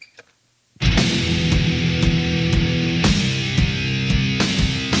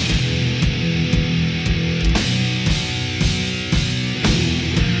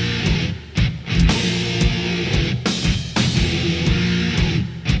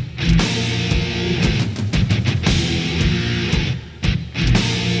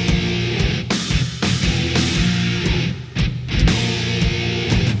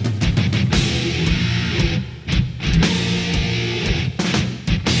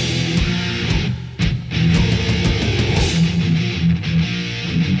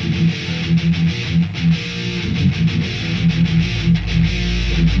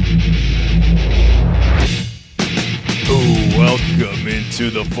to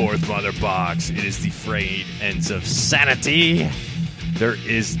the fourth mother box. It is the frayed ends of sanity. There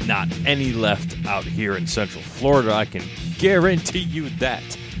is not any left out here in Central Florida. I can guarantee you that.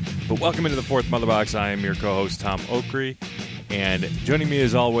 But welcome into the fourth mother box. I am your co-host, Tom Oakrey. And joining me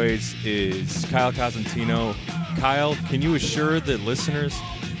as always is Kyle Cosentino. Kyle, can you assure the listeners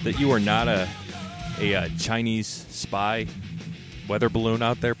that you are not a Chinese spy weather balloon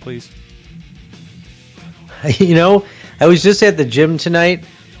out there, please? You know, I was just at the gym tonight,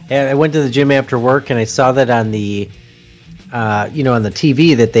 and I went to the gym after work, and I saw that on the, on the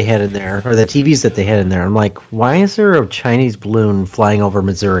TV that they had in there, or the TVs that they had in there. I'm like, why is there a Chinese balloon flying over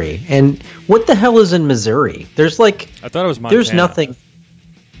Missouri? And what the hell is in Missouri? There's like, I thought it was Montana. There's nothing.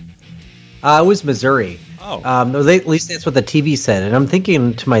 It was Missouri. Oh. At least that's what the TV said. And I'm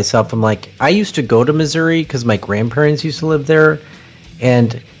thinking to myself, I'm like, I used to go to Missouri because my grandparents used to live there,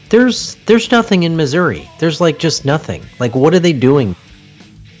 and there's nothing in Missouri. There's like just nothing. Like, what are they doing?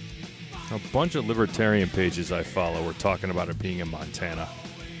 A bunch of libertarian pages I follow were talking about it being in Montana.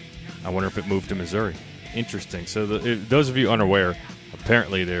 I wonder if it moved to Missouri. Interesting. So those of you unaware,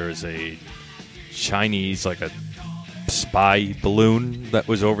 apparently there is a Chinese, like a spy balloon that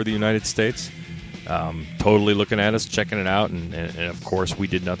was over the United States. Totally looking at us, checking it out, and of course we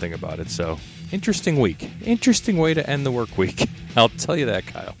did nothing about it. So, interesting week. Interesting way to end the work week. I'll tell you that,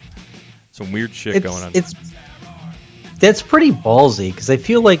 Kyle. Some weird shit going on. That's pretty ballsy, because I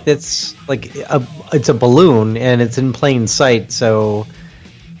feel like that's like it's a balloon and it's in plain sight. So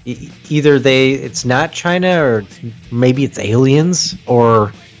either it's not China, or maybe it's aliens,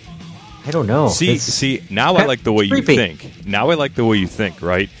 or I don't know. See, now I like the way you think. Now I like the way you think,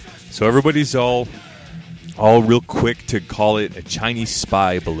 right? So everybody's all real quick to call it a Chinese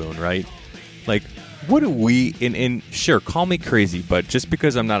spy balloon, right? Like, what do we... And sure, call me crazy, but just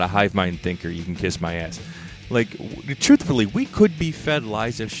because I'm not a hive mind thinker, you can kiss my ass. Like, truthfully, we could be fed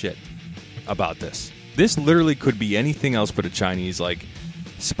lies of shit about this. This literally could be anything else but a Chinese, like,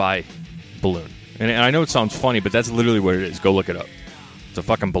 spy balloon. And I know it sounds funny, but that's literally what it is. Go look it up. It's a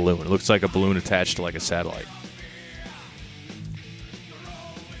fucking balloon. It looks like a balloon attached to, like, a satellite.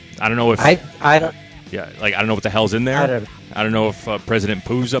 I don't know if... I don't know what the hell's in there. I don't know if President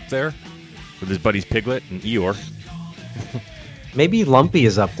Pooh's up there with his buddies Piglet and Eeyore. Maybe Lumpy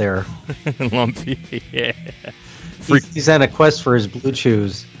is up there. Lumpy, yeah. He's on a quest for his blue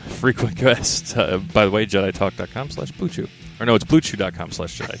chews. Frequent quest. By the way, JediTalk.com/BlueChew. Or no, it's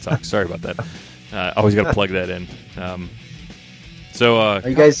BlueChew.com/JediTalk. Sorry about that. Always got to plug that in. Are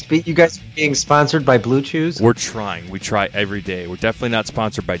you guys being sponsored by Blue Chews? We're trying. We try every day. We're definitely not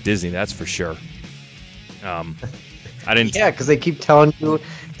sponsored by Disney, that's for sure. I didn't. Yeah, because they keep telling you,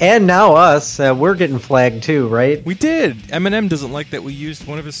 and now us, we're getting flagged too, right? We did. Eminem doesn't like that we used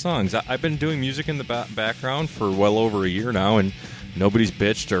one of his songs. I've been doing music in the background for well over a year now, and nobody's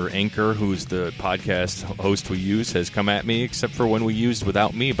bitched, or Anchor, who's the podcast host we use, has come at me, except for when we used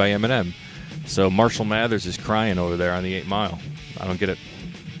Without Me by Eminem. So Marshall Mathers is crying over there on the 8 Mile. I don't get it.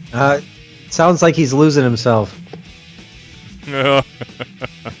 Sounds like he's losing himself. Boom.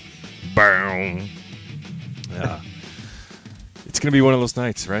 Yeah. It's going to be one of those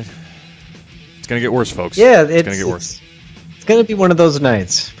nights, right? It's going to get worse, folks. Yeah, it's going to get worse. It's going to be one of those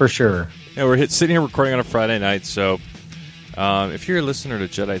nights, for sure. Yeah, we're sitting here recording on a Friday night, so if you're a listener to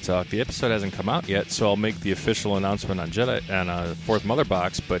Jedi Talk, the episode hasn't come out yet, so I'll make the official announcement on Fourth Mother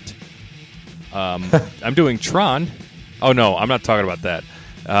Box, but I'm doing Tron. Oh, no, I'm not talking about that.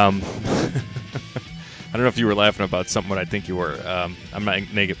 I don't know if you were laughing about something when I think you were. I'm not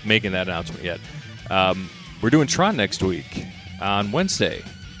making that announcement yet. We're doing Tron next week on Wednesday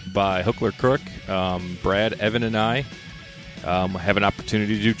by Hook or Crook. Brad, Evan, and I have an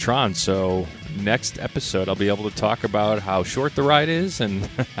opportunity to do Tron. So next episode, I'll be able to talk about how short the ride is and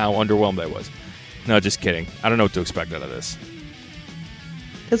how underwhelmed I was. No, just kidding. I don't know what to expect out of this.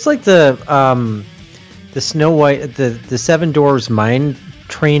 It's like the Snow White, the Seven Doors Mine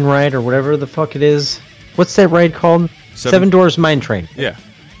Train ride, or whatever the fuck it is. What's that ride called? Seven Doors Mine Train. Yeah.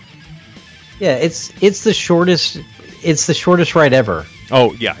 Yeah, it's the shortest ride ever.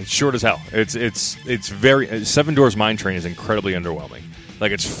 Oh yeah, it's short as hell. It's very Seven Doors Mine Train is incredibly underwhelming.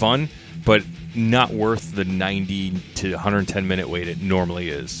 Like, it's fun, but not worth the 90 to 110 minute wait it normally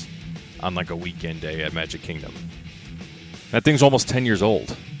is on like a weekend day at Magic Kingdom. That thing's almost 10 years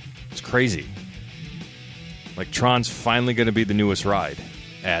old. It's crazy. Like, Tron's finally going to be the newest ride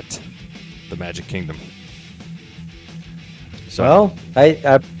at the Magic Kingdom. So,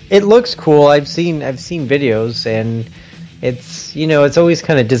 well, it looks cool. I've seen videos, and it's always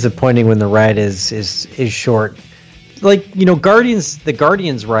kind of disappointing when the ride is short. Like, the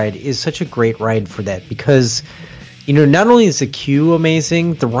Guardians ride is such a great ride for that, because not only is the queue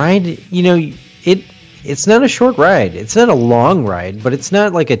amazing, the ride, it's not a short ride. It's not a long ride, but it's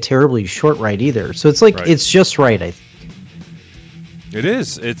not like a terribly short ride either. So it's like It's just right, I think. It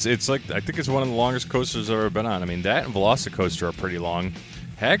is. It's like, I think it's one of the longest coasters I've ever been on. I mean, that and Velocicoaster are pretty long.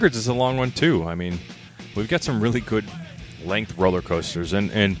 Hagrid's is a long one too. I mean, we've got some really good length roller coasters,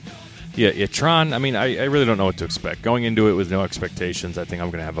 and Tron. I mean, I really don't know what to expect. Going into it with no expectations, I think I'm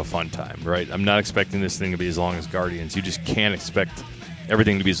going to have a fun time. Right? I'm not expecting this thing to be as long as Guardians. You just can't expect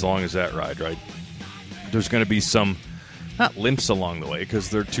everything to be as long as that ride, right? There's going to be some, not limps along the way, because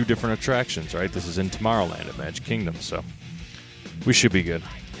they're two different attractions, right? This is in Tomorrowland at Magic Kingdom, so we should be good.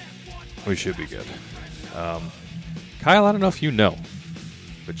 We should be good. Kyle, I don't know if you know,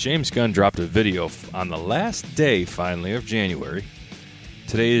 but James Gunn dropped a video on the last day, finally, of January.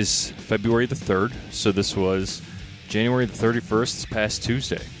 Today is February the 3rd, so this was January the 31st, this past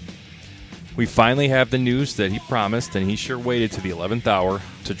Tuesday. We finally have the news that he promised, and he sure waited to the 11th hour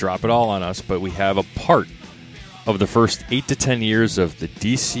to drop it all on us, but we have a part of the first 8 to 10 years of the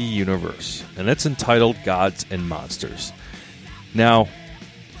DC universe, and it's entitled Gods and Monsters. Now,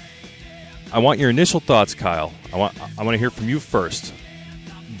 I want your initial thoughts, Kyle. I want to hear from you first,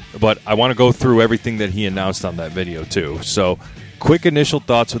 but I want to go through everything that he announced on that video too. So, quick initial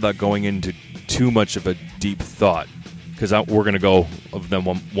thoughts without going into too much of a deep thought, because we're going to go of them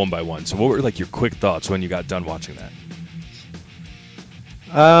one by one. So, what were like your quick thoughts when you got done watching that?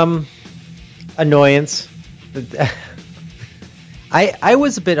 Annoyance. I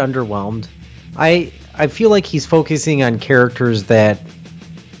was a bit underwhelmed. I feel like he's focusing on characters that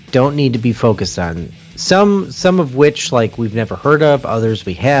don't need to be focused on. Some of which like we've never heard of, others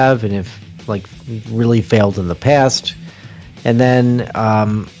we have, and have like really failed in the past. And then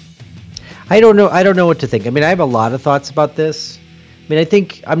I don't know what to think. I mean, I have a lot of thoughts about this. I mean, I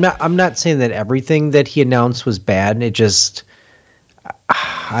think I'm not saying that everything that he announced was bad. It just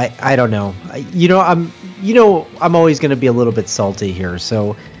I don't know. I'm always going to be a little bit salty here.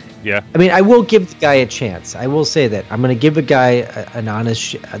 So yeah. I mean, I will give the guy a chance. I will say that I'm going to give a guy an honest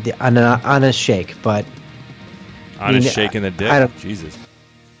shake, but honest shake in the dick. Jesus.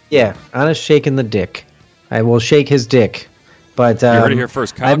 Yeah, honest shake in the dick. I will shake his dick. But you heard it here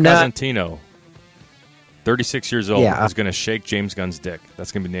first. Kyle Cosentino, 36 years old, is going to shake James Gunn's dick.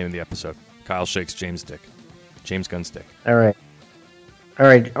 That's going to be the name of the episode. Kyle shakes James' dick. James Gunn's dick. All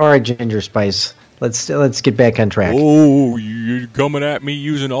right, Ginger Spice. Let's get back on track. Oh, you're coming at me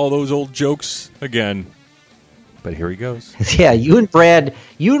using all those old jokes again. But here he goes. Yeah, you and Brad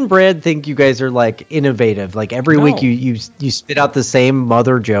think you guys are like innovative. Like every week you spit out the same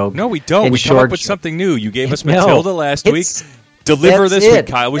mother joke. No, we don't. We come up with something new. You gave us Matilda last week. Deliver this week,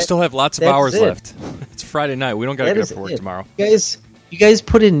 Kyle. We still have lots of hours left. It's Friday night. We don't got to get up for work tomorrow. You guys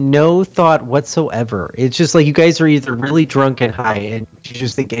put in no thought whatsoever. It's just like you guys are either really drunk and high and you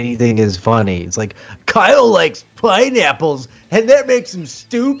just think anything is funny. It's like, Kyle likes pineapples and that makes him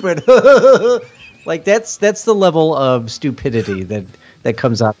stupid. Like that's the level of stupidity that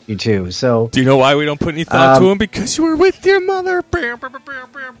comes out of you too. So do you know why we don't put any thought to him? Because you were with your mother.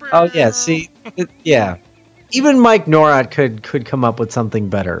 Oh yeah, see, yeah. Even Mike Norott could come up with something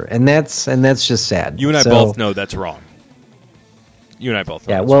better, and that's just sad. You and I both know that's wrong. You and I both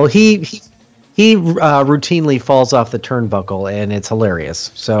know. Yeah, well, he routinely falls off the turnbuckle, and it's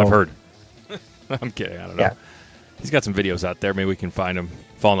hilarious. So I've heard. I'm kidding. I don't know. Yeah. He's got some videos out there. Maybe we can find him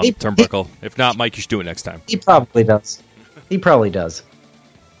falling off the turnbuckle. If not, Mike, you should do it next time. He probably does.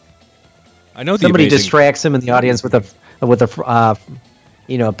 I know somebody distracts him in the audience with a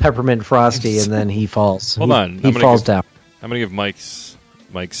peppermint frosty, and then he falls. Hold on, he falls down. I'm gonna give Mike's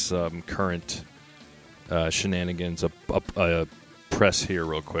current shenanigans a press here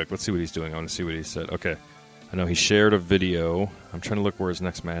real quick. Let's see what he's doing. I want to see what he said. Okay, I know he shared a video. I'm trying to look where his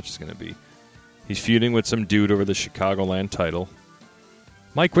next match is going to be. He's feuding with some dude over the Chicagoland title.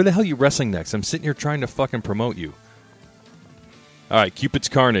 Mike, where the hell are you wrestling next? I'm sitting here trying to fucking promote you. All right, Cupid's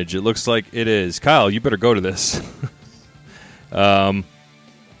Carnage. It looks like it is. Kyle, you better go to this. I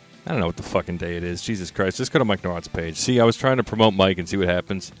don't know what the fucking day it is. Jesus Christ. Just go to Mike Norrott's page. See, I was trying to promote Mike and see what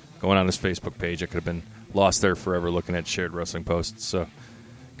happens. Going on his Facebook page. I could have been lost there forever looking at shared wrestling posts. So,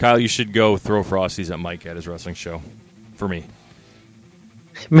 Kyle, you should go throw Frosties at Mike at his wrestling show. For me.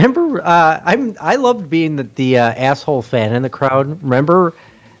 Remember, I loved being the asshole fan in the crowd. Remember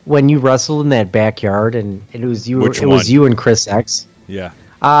when you wrestled in that backyard and it was you? Which it one? Was you and Chris X. Yeah.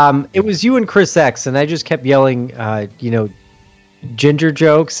 It was you and Chris X, and I just kept yelling, ginger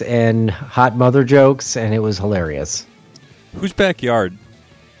jokes and hot mother jokes, and it was hilarious. Whose backyard?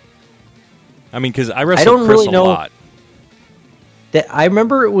 I mean, because I wrestled Chris a lot. That I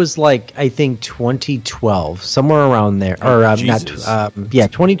remember it was like I think 2012, somewhere around there, or not. Jesus.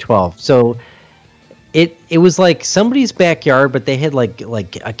 2012. So it was like somebody's backyard, but they had like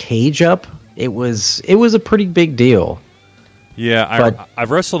a cage up. It was a pretty big deal. Yeah, I've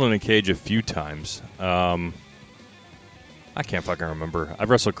wrestled in a cage a few times. I can't fucking remember. I've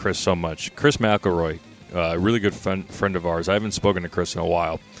wrestled Chris so much. Chris McElroy, a really good friend of ours. I haven't spoken to Chris in a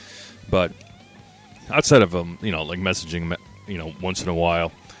while, but outside of him, like messaging, once in a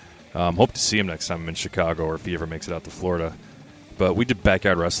while. Hope to see him next time I'm in Chicago, or if he ever makes it out to Florida. But we did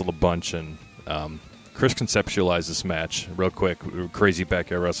backyard wrestle a bunch, and Chris conceptualized this match real quick. Crazy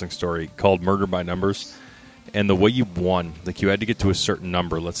backyard wrestling story called Murder by Numbers. And the way you won, like you had to get to a certain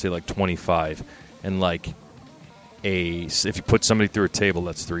number, let's say like 25, and if you put somebody through a table,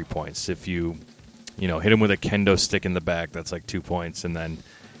 that's 3 points. If you hit him with a kendo stick in the back, that's like 2 points, and then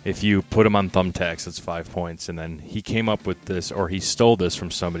if you put him on thumbtacks, it's 5 points. And then he came up with this, or he stole this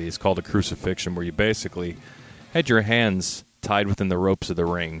from somebody. It's called a crucifixion, where you basically had your hands tied within the ropes of the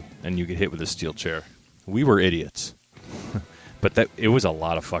ring, and you get hit with a steel chair. We were idiots, but it was a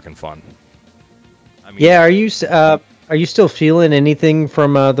lot of fucking fun. I mean, yeah, are you still feeling anything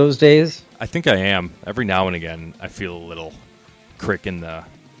from those days? I think I am. Every now and again, I feel a little crick in the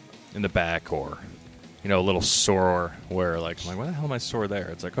back, or a little sore. Where I'm like, why the hell am I sore there?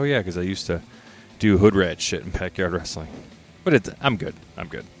 It's like, oh yeah, because I used to do hood rat shit in backyard wrestling. But I'm good.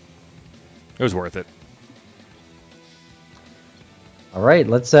 It was worth it. All right,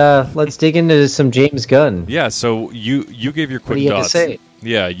 let's dig into some James Gunn. Yeah, so you gave your quick thoughts. What do you have to say?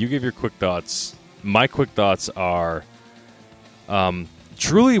 Yeah, you gave your quick thoughts. My quick thoughts are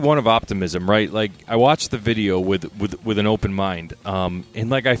truly one of optimism, right? Like, I watched the video with an open mind,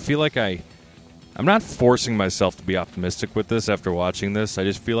 and I feel like I'm not forcing myself to be optimistic with this after watching this. I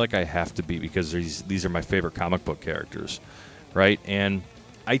just feel like I have to be, because these are my favorite comic book characters, right? And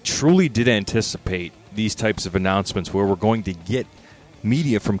I truly did anticipate these types of announcements where we're going to get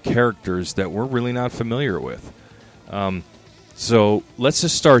media from characters that we're really not familiar with. So let's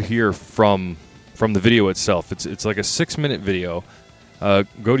just start here from the video itself. It's like a 6-minute video.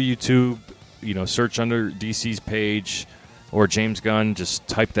 Go to YouTube, search under DC's page or James Gunn. Just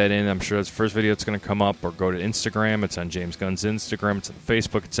type that in. I'm sure that's the first video that's going to come up. Or go to Instagram. It's on James Gunn's Instagram. It's on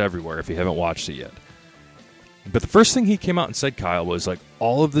Facebook. It's everywhere if you haven't watched it yet. But the first thing he came out and said, Kyle, was like,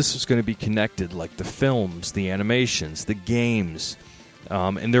 all of this is going to be connected, like the films, the animations, the games,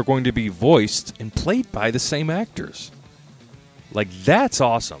 and they're going to be voiced and played by the same actors. Like, that's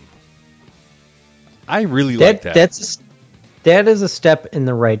awesome. I really like that. That is a step in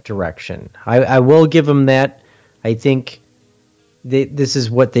the right direction. I will give them that. I think this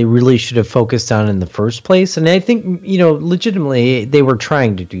is what they really should have focused on in the first place. And I think, legitimately, they were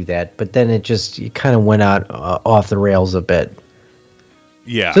trying to do that. But then it kind of went out off the rails a bit.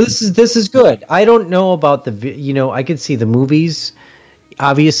 Yeah. So this is good. I don't know about I could see the movies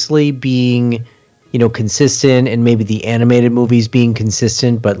obviously being consistent, and maybe the animated movies being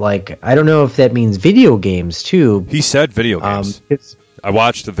consistent, but I don't know if that means video games too. He said video games. I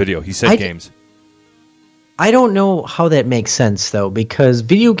watched the video. He said games. I don't know how that makes sense though, because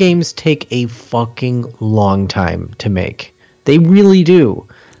video games take a fucking long time to make. They really do.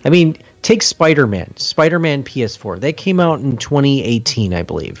 I mean, take Spider-Man PS4. That came out in 2018, I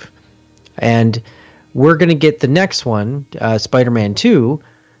believe. And we're going to get the next one, Spider-Man 2,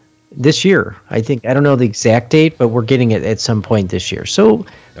 this year. I think, I don't know the exact date, but we're getting it at some point this year. So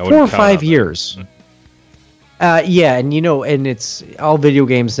 4 or 5 years. Yeah, and and it's all video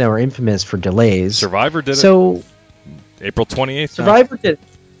games now are infamous for delays. Survivor did it. April 28th. Survivor did.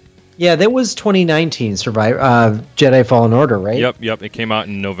 Yeah, that was 2019. Jedi Fallen Order, right? Yep. It came out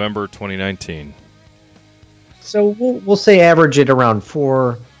in November 2019. So we'll say average it around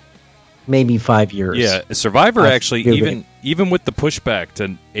 4, maybe 5 years. Yeah, Survivor actually, even with the pushback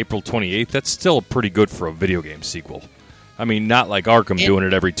to April 28th, that's still pretty good for a video game sequel. I mean, not like Arkham doing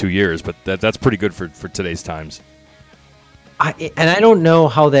it every 2 years, but that's pretty good for today's times. I don't know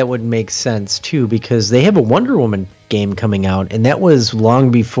how that would make sense, too, because they have a Wonder Woman game coming out, and that was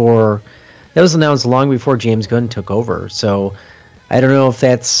announced long before James Gunn took over. So I don't know if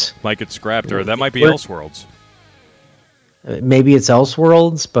that's... Might get scrapped, or that might be Elseworlds. Maybe it's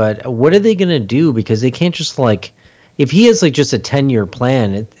Elseworlds, but what are they going to do? Because they can't just, if he has, just a 10-year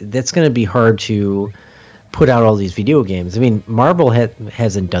plan, that's going to be hard to put out all these video games. I mean, Marvel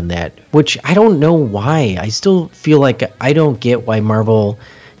hasn't done that, which I don't know why. I still feel like I don't get why Marvel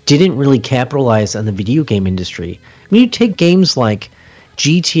didn't really capitalize on the video game industry. I mean, you take games like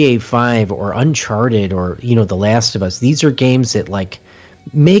GTA 5 or Uncharted or, The Last of Us. These are games that,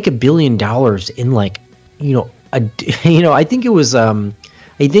 make $1 billion in, I think it was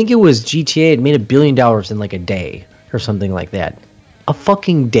GTA. It made $1 billion in like a day or something like that. A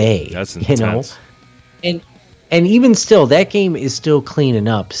fucking day. That's intense. And even still, that game is still cleaning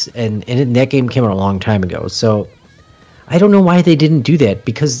up, and that game came out a long time ago. So I don't know why they didn't do that,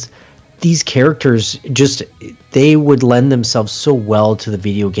 because these characters they would lend themselves so well to the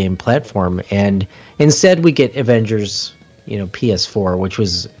video game platform, and instead we get Avengers, PS4, which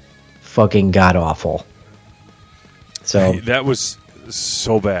was fucking god awful. So that was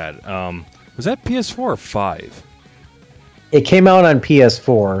so bad. Was that PS4 or 5? It came out on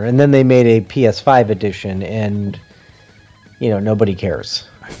PS4, and then they made a PS5 edition, and nobody cares.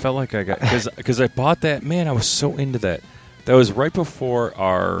 I felt like I got because I bought that. Man, I was so into that. That was right before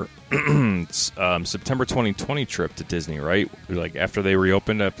our September 2020 trip to Disney, right? Like after they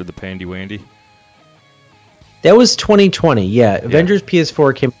reopened after the Pandy Wandy. That was 2020, yeah. Avengers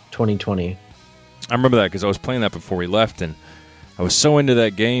PS4 came 2020. I remember that because I was playing that before we left, and I was so into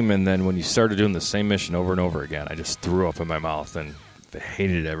that game, and then when you started doing the same mission over and over again, I just threw up in my mouth, and I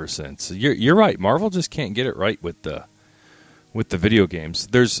hated it ever since. You're right. Marvel just can't get it right with the video games.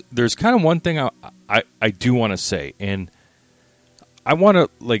 There's kind of one thing I do want to say, and I want to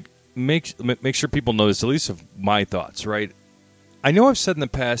like make sure people know this, at least of my thoughts, right? I know I've said in the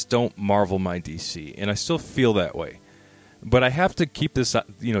past, don't Marvel my DC, and I still feel that way. But I have to keep this,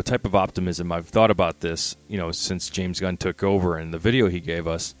 type of optimism. I've thought about this, since James Gunn took over and the video he gave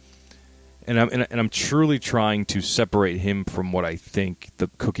us, and I'm truly trying to separate him from what I think the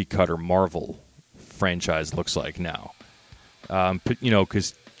cookie cutter Marvel franchise looks like now.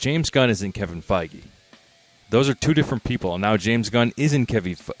 Because James Gunn isn't Kevin Feige. Those are two different people. And now James Gunn is in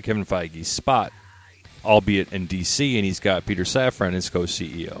Kevin Feige's spot, albeit in DC, and he's got Peter Safran as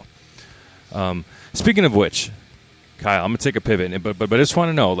co-CEO. Speaking of which, Kyle, I'm going to take a pivot, but I just want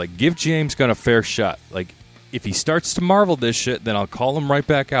to know, like, give James Gunn a fair shot. Like, if he starts to Marvel this shit, then I'll call him right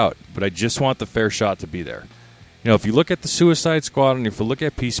back out. But I just want the fair shot to be there. If you look at the Suicide Squad and if you look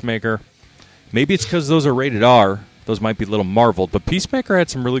at Peacemaker, maybe it's because those are rated R. Those might be a little marveled. But Peacemaker had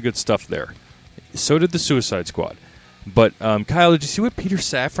some really good stuff there. So did the Suicide Squad. But, Kyle, did you see what Peter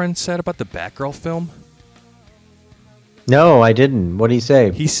Safran said about the Batgirl film? No, I didn't. What did he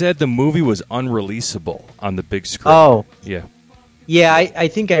say? He said the movie was unreleasable on the big screen. Oh. Yeah. Yeah, I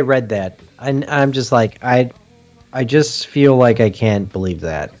think I read that. And I'm just like, I just feel like I can't believe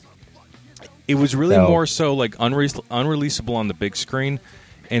that. It was really more so like unreleasable on the big screen,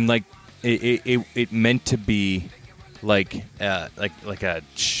 and like it meant to be like a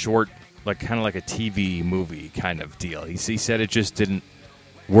short, like kind of like a TV movie kind of deal. He said it just didn't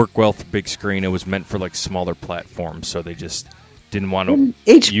work well for big screen. It was meant for like smaller platforms, so they just didn't want to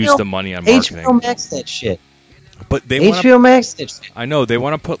use the money on marketing. HBO Max that shit. But they HBO Max that shit. I know they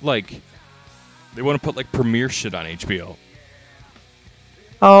want to put like premiere shit on HBO.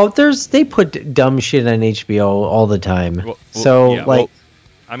 Oh, they put dumb shit on HBO all the time.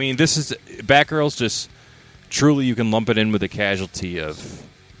 I mean, this is Batgirl's just truly you can lump it in with the casualty of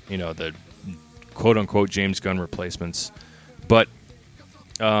the quote unquote James Gunn replacements, but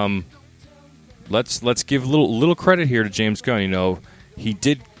let's give a little credit here to James Gunn. He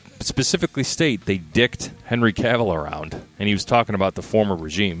did specifically state they dicked Henry Cavill around, and he was talking about the former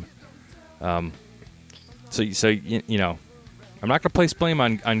regime. So I'm not going to place blame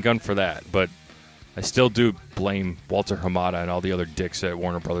on Gunn for that, but I still do blame Walter Hamada and all the other dicks at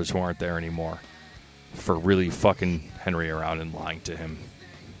Warner Brothers who aren't there anymore for really fucking Henry around and lying to him.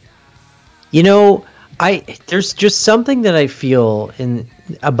 There's just something that I feel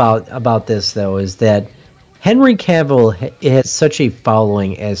about this though, is that Henry Cavill has such a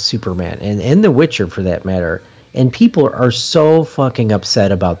following as Superman and The Witcher for that matter, and people are so fucking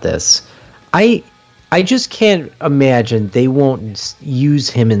upset about this. I just can't imagine they won't use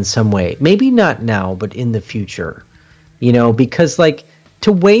him in some way. Maybe not now, but in the future. Because like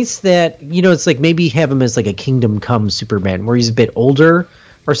to waste that, it's like maybe have him as like a Kingdom Come Superman where he's a bit older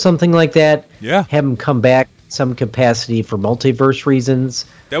or something like that. Yeah. Have him come back some capacity for multiverse reasons.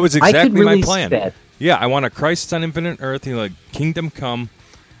 That was exactly my plan. Yeah, I want a Crisis on Infinite Earth, like Kingdom Come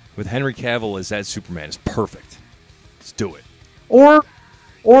with Henry Cavill as that Superman. It's perfect. Let's do it. Or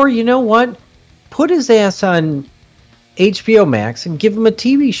you know what? Put his ass on HBO Max and give him a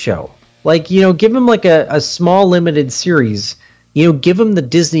TV show. Like, give him like a small limited series. Give him the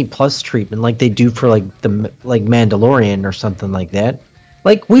Disney Plus treatment like they do for like Mandalorian or something like that.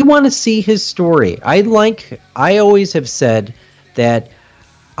 Like, we want to see his story. I always have said that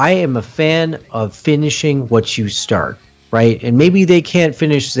I am a fan of finishing what you start, right? And maybe they can't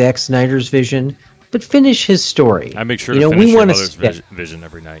finish Zack Snyder's vision, but finish his story. I make sure to finish your mother's vision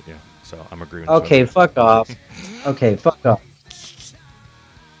every night, yeah. So I'm agreeing. Okay, fuck off. Okay, fuck off.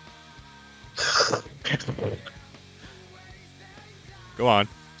 Go on.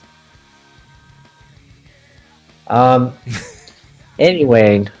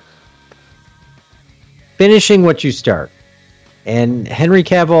 Anyway, finishing what you start. And Henry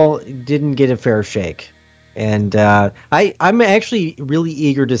Cavill didn't get a fair shake. And I'm actually really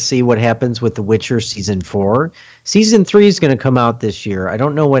eager to see what happens with The Witcher Season 4. Season 3 is going to come out this year. I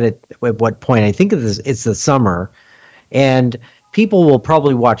don't know at what point. I think it's the summer. And people will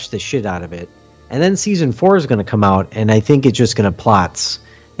probably watch the shit out of it. And then Season 4 is going to come out, and I think it's just going to plots.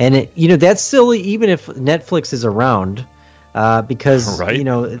 And, that's silly even if Netflix is around. Because, right.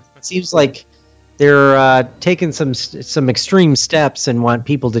 It seems like they're taking some extreme steps and want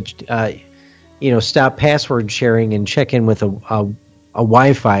people to... stop password sharing and check in with a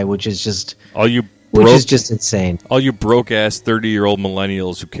Wi-Fi, which is just insane. All you broke ass 30-year-old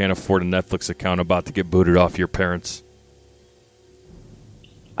millennials who can't afford a Netflix account about to get booted off your parents.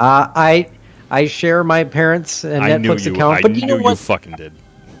 I share my parents' Netflix account, but I knew you fucking did.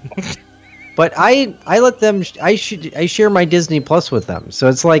 But I let them. I share my Disney Plus with them, so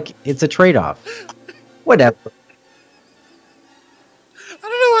it's like it's a trade-off. Whatever. I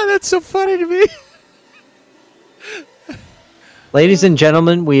don't know why that's so funny to me. Ladies and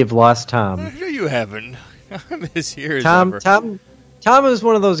gentlemen, we have lost Tom. No, you haven't. I'm as here as Tom, ever. Tom is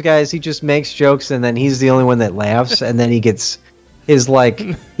one of those guys. He just makes jokes, and then he's the only one that laughs, and then he gets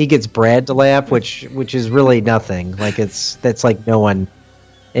Brad to laugh, which is really nothing. Like that's like no one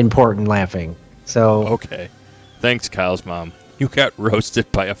important laughing. So okay, thanks, Kyle's mom. You got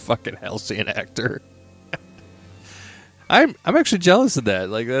roasted by a fucking Halcyon actor. I'm actually jealous of that.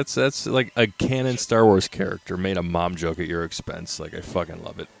 Like that's like a canon Star Wars character made a mom joke at your expense. Like I fucking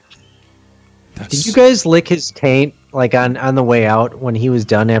love it. Did you guys lick his taint like on the way out when he was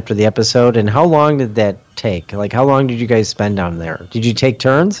done after the episode? And how long did that take? Like how long did you guys spend down there? Did you take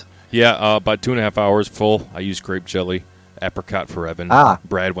turns? Yeah, about 2.5 hours full. I used grape jelly, apricot for Evan.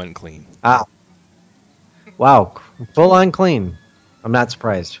 Brad went clean. Wow, full on clean. I'm not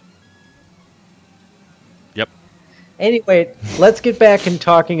surprised. Yep. Anyway, let's get back and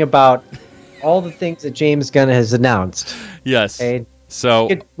talking about all the things that James Gunn has announced. Yes. Okay? So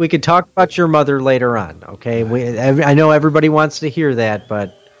we could talk about your mother later on. Okay, I know everybody wants to hear that,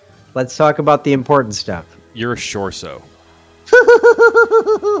 but let's talk about the important stuff. You're a shorso.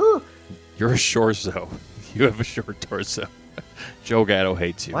 You're a shorso. You have a short torso. Joe Gatto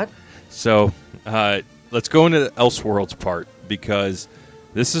hates you. What? So let's go into the Elseworlds part, because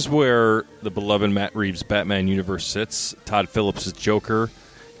this is where the beloved Matt Reeves Batman universe sits, Todd Phillips' Joker,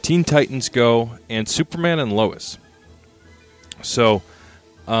 Teen Titans Go, and Superman and Lois. So,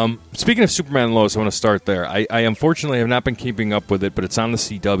 speaking of Superman and Lois, I want to start there. I unfortunately have not been keeping up with it, but it's on the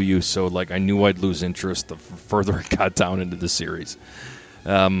CW, so like I knew I'd lose interest the further it got down into the series.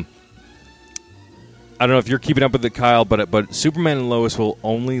 I don't know if you're keeping up with it, Kyle, but Superman and Lois will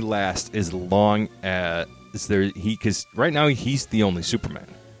only last as long as because right now he's the only Superman,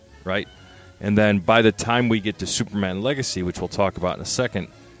 right? And then by the time we get to Superman Legacy, which we'll talk about in a second,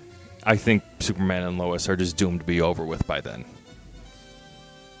 I think Superman and Lois are just doomed to be over with by then.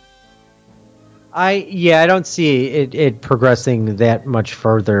 I don't see it progressing that much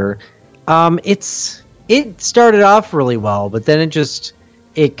further. It started off really well, but then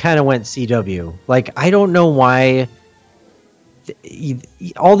it kind of went CW. Like I don't know why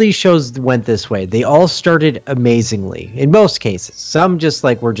all these shows went this way. They all started amazingly in most cases. Some just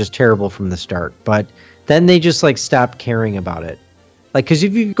like were just terrible from the start, but then they just like stopped caring about it. Like, because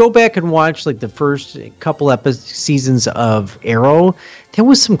if you go back and watch like the first couple seasons of Arrow, there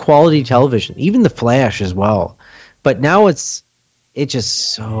was some quality television, even The Flash as well. But now it's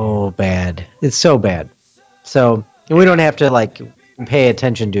just so bad. It's so bad. So we don't have to like pay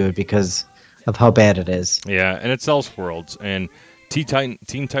attention to it because of how bad it is. Yeah, and it's Elseworlds, and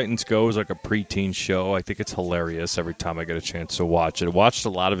Teen Titans Go is like a preteen show. I think it's hilarious every time I get a chance to watch it. I watched a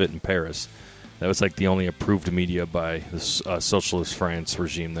lot of it in Paris. That was like the only approved media by the Socialist France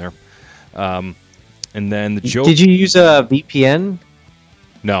regime there. And then the joke. Did you use a VPN?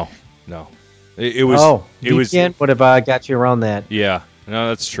 No. It was. VPN would have got you around that. Yeah, no,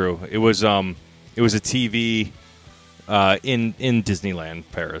 that's true. It was a TV in Disneyland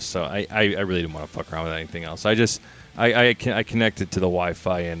Paris. So I really didn't want to fuck around with anything else. I connected to the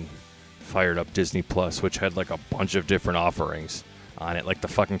Wi-Fi and fired up Disney Plus, which had like a bunch of different offerings on it, like the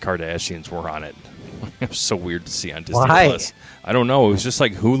fucking Kardashians were on it. It was so weird to see on Disney Plus. I don't know. It was just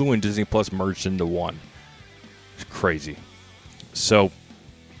like Hulu and Disney Plus merged into one. It's crazy. So,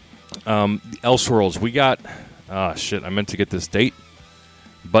 Elseworlds, we got. I meant to get this date,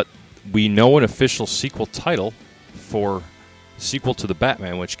 but we know an official sequel title for sequel to the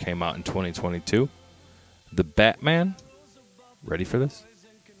Batman, which came out in 2022. The Batman, ready for this?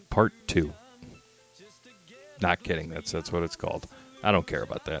 Part 2. Not kidding. That's what it's called. I don't care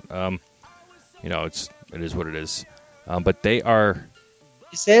about that. It is what it is. But they are.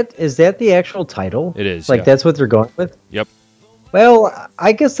 Is that the actual title? It is. Like, that's what they're going with? Yep. Well,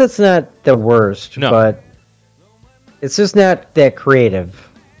 I guess that's not the worst, but it's just not that creative.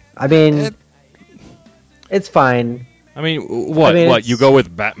 I mean, it's fine. I mean, what? You go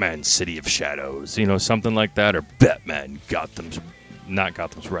with Batman City of Shadows, something like that, or Batman not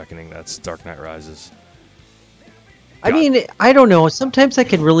Gotham's Reckoning, that's Dark Knight Rises. I mean, I don't know. Sometimes I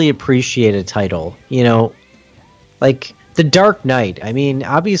can really appreciate a title, like The Dark Knight. I mean,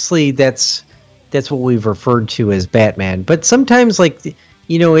 obviously that's what we've referred to as Batman, but sometimes, it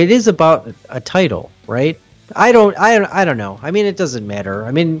is about a title, right? I don't know. I mean, it doesn't matter.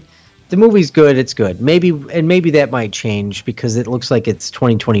 I mean, the movie's good. It's good. Maybe that might change because it looks like it's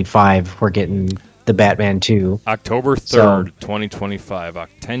 2025. We're getting the Batman 2. October 3rd, 2025.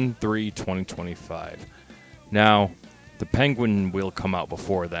 10/3/2025. Now, the Penguin will come out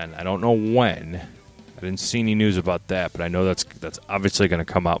before then. I don't know when. I didn't see any news about that, but I know that's obviously going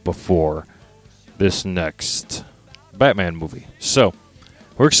to come out before this next Batman movie. So,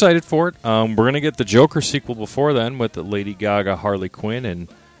 we're excited for it. We're going to get the Joker sequel before then with the Lady Gaga, Harley Quinn, and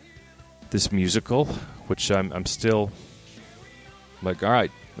this musical, which I'm still like, all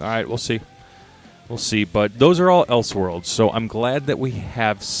right, we'll see. But those are all Elseworlds, so I'm glad that we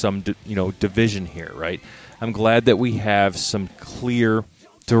have some, division here, right? I'm glad that we have some clear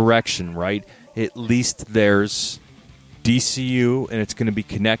direction, right? At least there's DCU, and it's going to be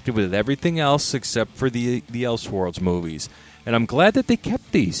connected with everything else except for the Elseworlds movies. And I'm glad that they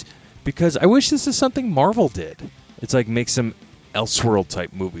kept these, because I wish this is something Marvel did. It's like make some Elseworld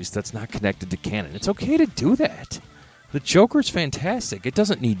type movies that's not connected to canon. It's okay to do that. The Joker's fantastic. It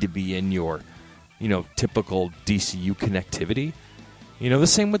doesn't need to be in your, typical DCU connectivity. The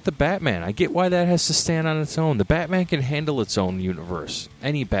same with the Batman. I get why that has to stand on its own. The Batman can handle its own universe.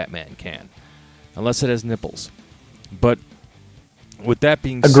 Any Batman can. Unless it has nipples. But with that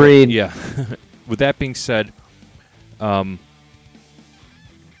being Agreed. said, yeah. With that being said, I'm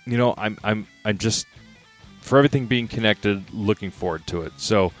just, for everything being connected, looking forward to it.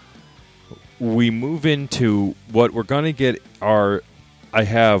 So we move into what we're going to get are, I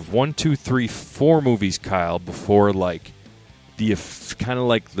have 4 movies, Kyle, before the kind of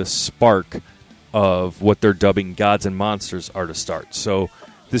like the spark of what they're dubbing Gods and Monsters are to start. So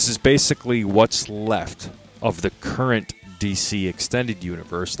this is basically what's left of the current DC extended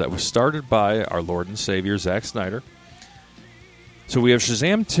universe that was started by our Lord and Savior Zack Snyder. So we have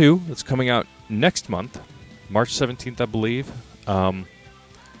Shazam 2 that's coming out next month, March 17th, I believe.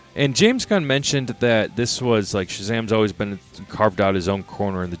 And James Gunn mentioned that this was Shazam's always been carved out his own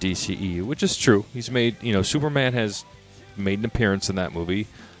corner in the DCEU, which is true. He's made, Superman has made an appearance in that movie,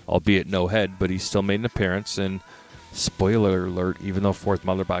 albeit no head, but he's still made an appearance. And spoiler alert, even though Fourth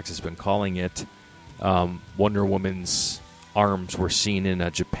Mother Box has been calling it, Wonder Woman's arms were seen in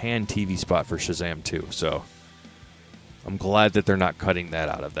a Japan TV spot for Shazam 2. So I'm glad that they're not cutting that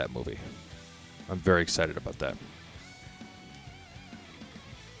out of that movie. I'm very excited about that.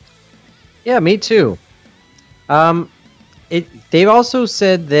 Yeah, me too. They've also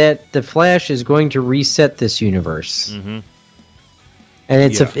said that the Flash is going to reset this universe, and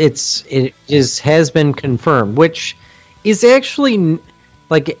it has been confirmed, which is actually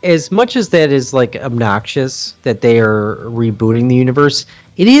as much as that is obnoxious that they are rebooting the universe.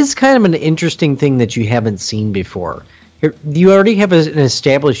 It is kind of an interesting thing that you haven't seen before. You already have an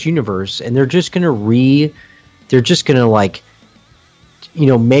established universe, and they're just gonna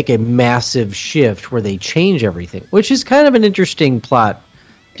make a massive shift where they change everything, which is kind of an interesting plot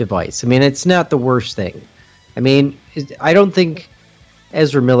device. I mean, it's not the worst thing. I mean, I don't think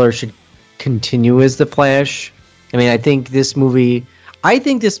Ezra Miller should continue as the Flash. I mean, I think this movie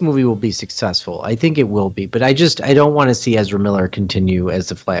will be successful. I think it will be, but I don't want to see Ezra Miller continue as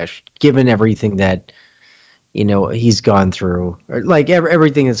the Flash, given everything that he's gone through, or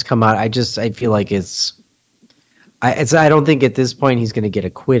everything that's come out. I feel like I don't think at this point he's going to get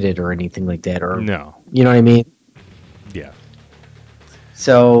acquitted or anything like that. Or no, you know what I mean? Yeah.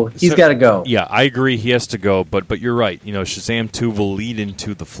 So he's got to go. Yeah, I agree. He has to go. But you're right. Shazam 2 will lead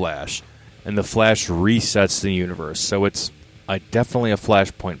into the Flash, and the Flash resets the universe. So it's definitely a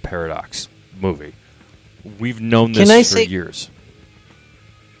Flashpoint paradox movie. We've known this for years.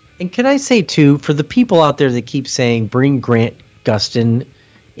 And can I say too, for the people out there that keep saying bring Grant Gustin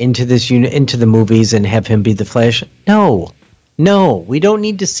into this unit, into the movies, and have him be the Flash? No, No, we don't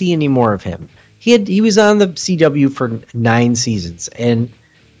need to see any more of him. He was on the CW for 9 seasons, and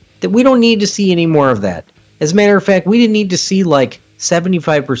we don't need to see any more of that. As a matter of fact, we didn't need to see like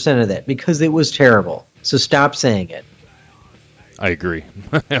 75% of that because it was terrible. So stop saying it. I agree.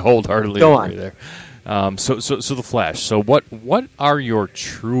 I wholeheartedly Go agree on. there. So the Flash. So what are your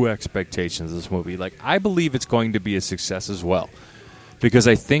true expectations of this movie? Like, I believe it's going to be a success as well, because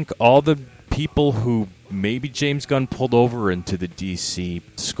I think all the people who maybe James Gunn pulled over into the DC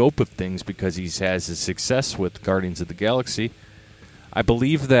scope of things because he has his success with Guardians of the Galaxy, I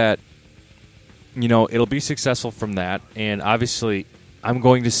believe that, you know, it'll be successful from that, and obviously I'm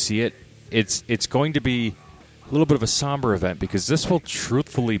going to see it. It's going to be a little bit of a somber event because this will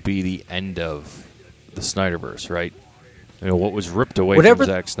truthfully be the end of the Snyderverse, right? You know, what was ripped away from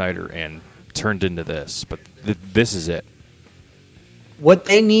Zack Snyder and turned into this, but this is it. What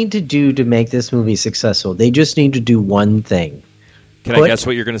they need to do to make this movie successful, they just need to do one thing. Can I guess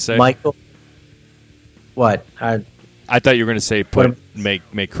what you're going to say? Michael, what? I thought you were going to say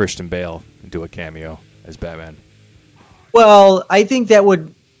make Christian Bale do a cameo as Batman. Well, I think that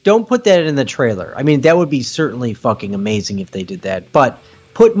would... Don't put that in the trailer. I mean, that would be certainly fucking amazing if they did that. But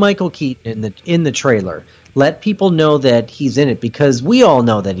put Michael Keaton in the trailer. Let people know that he's in it, because we all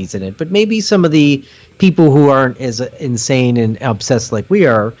know that he's in it. But maybe some of the people who aren't as insane and obsessed like we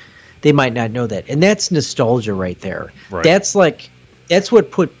are, they might not know that. And that's nostalgia right there. Right. That's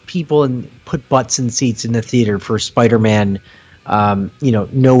what put butts in seats in the theater for Spider-Man,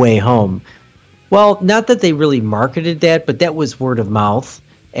 No Way Home. Well, not that they really marketed that, but that was word of mouth.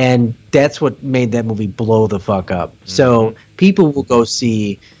 And that's what made that movie blow the fuck up. Mm-hmm. So people will go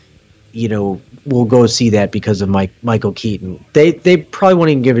see, that because of Michael Keaton. They probably won't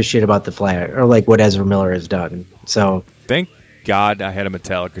even give a shit about the Flash or like what Ezra Miller has done. So thank God I had a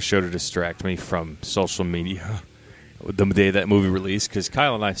Metallica show to distract me from social media the day that movie released, because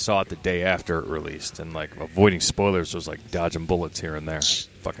Kyle and I saw it the day after it released, and like avoiding spoilers was like dodging bullets here and there.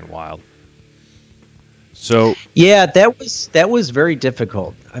 Fucking wild. So yeah, that was very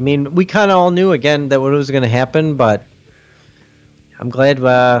difficult. I mean, we kind of all knew again that what was going to happen, but I'm glad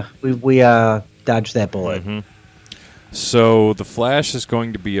we dodged that bullet. Mm-hmm. So the Flash is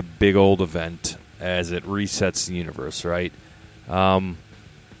going to be a big old event as it resets the universe, right? I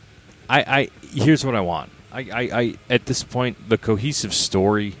here's what I want. I at this point, the cohesive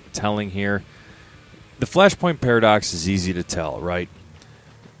storytelling here, the Flashpoint paradox is easy to tell, right?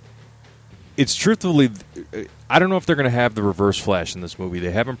 It's truthfully, I don't know if they're going to have the Reverse Flash in this movie.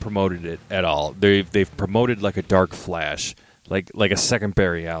 They haven't promoted it at all. They've promoted like a Dark Flash, like a second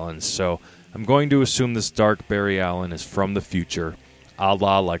Barry Allen. So I'm going to assume this Dark Barry Allen is from the future, a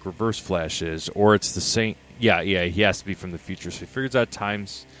la like Reverse Flash is, or it's the same. Yeah, he has to be from the future. So he figures out time,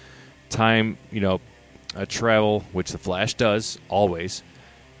 travel, which the Flash does always.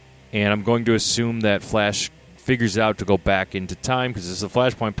 And I'm going to assume that Flash figures out to go back into time because it's the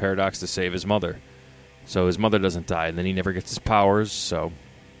Flashpoint paradox to save his mother. So his mother doesn't die, and then he never gets his powers. So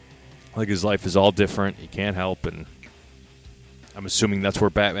like his life is all different. He can't help, and I'm assuming that's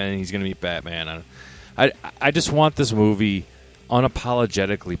where he's going to meet Batman. I just want this movie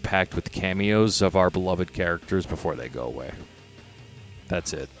unapologetically packed with cameos of our beloved characters before they go away.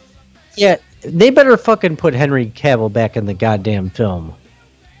 That's it. Yeah, they better fucking put Henry Cavill back in the goddamn film.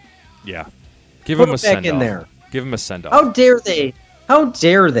 Yeah. Give him a send-off. In there. Give him a send-off. How dare they? How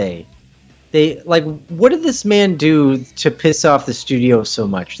dare they? What did this man do to piss off the studio so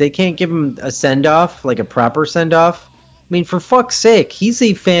much? They can't give him a send-off, like a proper send-off? I mean, for fuck's sake, he's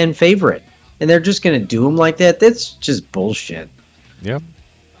a fan favorite. And they're just going to do him like that? That's just bullshit. Yep.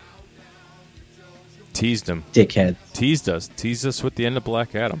 Teased him. Dickhead. Teased us with the end of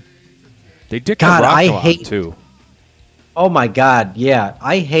Black Adam. They dicked God, the Rock I a lot, hate too. Oh my God, yeah.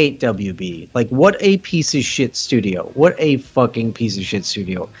 I hate WB. Like, what a piece of shit studio. What a fucking piece of shit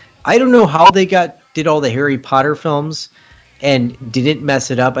studio. I don't know how they did all the Harry Potter films and didn't mess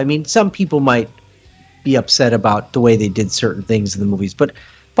it up. I mean, some people might be upset about the way they did certain things in the movies, but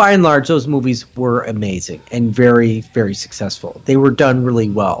by and large, those movies were amazing and very, very successful. They were done really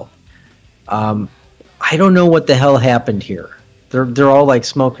well. I don't know what the hell happened here. They're all like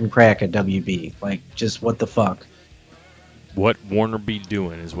smoking crack at WB. Like, just what the fuck? What Warner be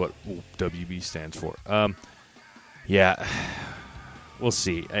doing is what WB stands for. Yeah, we'll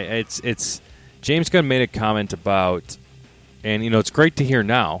see. It's James Gunn made a comment about, and it's great to hear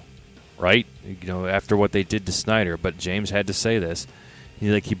now, right? After what they did to Snyder, but James had to say this.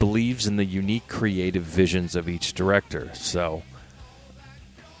 He believes in the unique creative visions of each director. So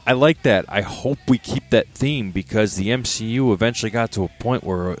I like that. I hope we keep that theme, because the MCU eventually got to a point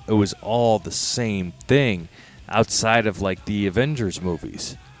where it was all the same thing. outside of like the Avengers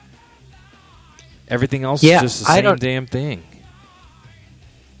movies. Everything else is just the same damn thing.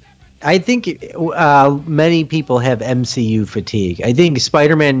 I think many people have MCU fatigue. I think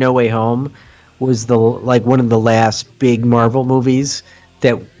Spider-Man: No Way Home was one of the last big Marvel movies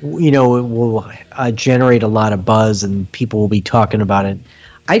that it will generate a lot of buzz and people will be talking about it.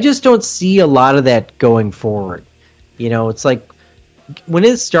 I just don't see a lot of that going forward. It's like when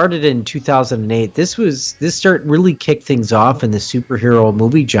it started in 2008, this really kicked things off in the superhero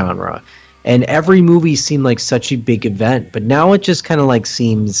movie genre, and every movie seemed like such a big event. But now it just kind of like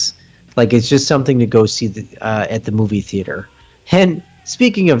seems like it's just something to go see at the movie theater. And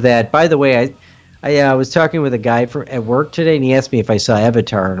speaking of that, by the way, I was talking with a guy at work today, and he asked me if I saw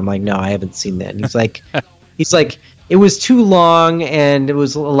Avatar, and I'm like, no, I haven't seen that. And he's like, it was too long, and it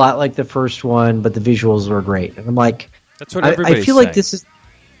was a lot like the first one, but the visuals were great. And I'm like, that's what everybody's I feel like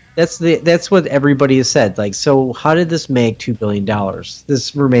that's what everybody has said. Like, so how did this make $2 billion?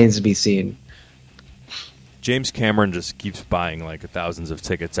 This remains to be seen. James Cameron just keeps buying like thousands of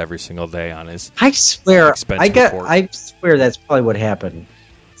tickets every single day on his. I swear, expense report. I swear that's probably what happened.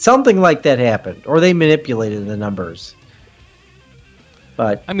 Something like that happened, or they manipulated the numbers.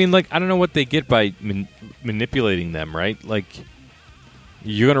 But I mean, like, I don't know what they get by manipulating them, right? Like,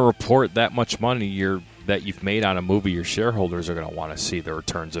 you're going to report that much money that you've made on a movie. Your shareholders are going to want to see the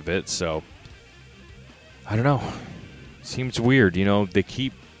returns of it. So, I don't know. Seems weird, They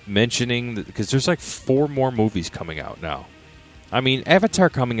keep mentioning because there's like 4 more movies coming out now. I mean, Avatar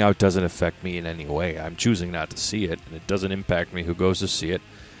coming out doesn't affect me in any way. I'm choosing not to see it, and it doesn't impact me who goes to see it.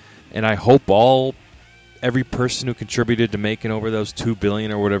 And I hope every person who contributed to making over those $2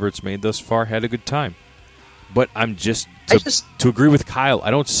 billion or whatever it's made thus far had a good time. But I'm to agree with Kyle,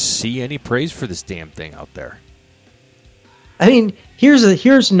 I don't see any praise for this damn thing out there. I mean,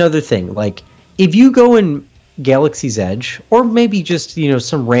 here's another thing. Like, if you go in Galaxy's Edge, or maybe just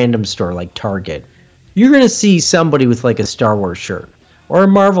some random store like Target, you're going to see somebody with like a Star Wars shirt, or a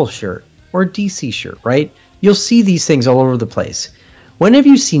Marvel shirt, or a DC shirt, right? You'll see these things all over the place. When have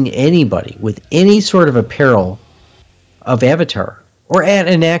you seen anybody with any sort of apparel of Avatar or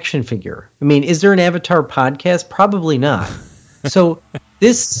an action figure? I mean, is there an Avatar podcast? Probably not. So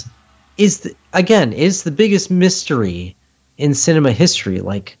this is the biggest mystery in cinema history.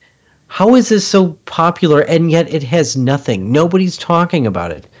 Like, how is this so popular and yet it has nothing? Nobody's talking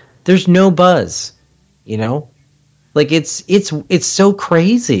about it. There's no buzz, Like, it's so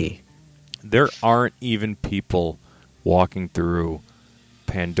crazy. There aren't even people walking through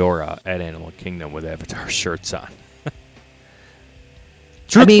Pandora at Animal Kingdom with Avatar shirts on.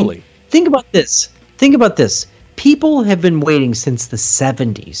 Truthfully. I mean, think about this. People have been waiting since the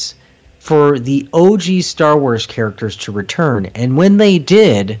 70s for the OG Star Wars characters to return, and when they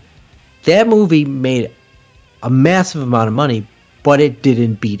did, that movie made a massive amount of money, but it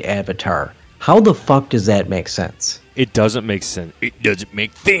didn't beat Avatar. How the fuck does that make sense? It doesn't make sense. It doesn't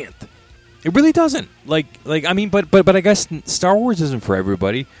make sense. It really doesn't. Like I mean, but I guess Star Wars isn't for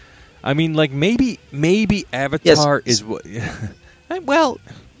everybody. I mean, like maybe Avatar is what. well,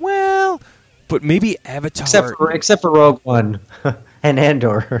 but maybe Avatar. Except for Rogue One and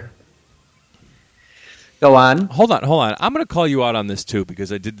Andor. Go on. Hold on. I'm going to call you out on this too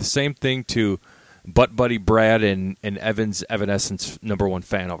because I did the same thing to Butt Buddy Brad and Evan's Evanescence #1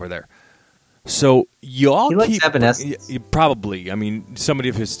 fan over there. So you all likes Evanescence. Probably. I mean, somebody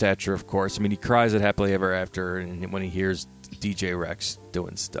of his stature, of course. I mean, he cries at Happily Ever After, and when he hears DJ Rex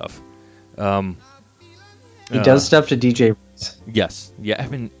doing stuff, he does stuff to DJ Rex. Yes, yeah.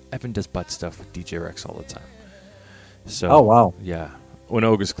 Evan does butt stuff with DJ Rex all the time. So, oh wow, yeah. When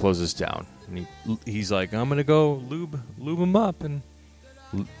Ogus closes down, and he's like, "I'm gonna go lube him up," and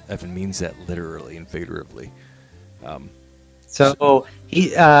Evan means that literally and figuratively. So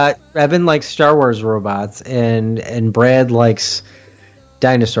Evan likes Star Wars robots, and Brad likes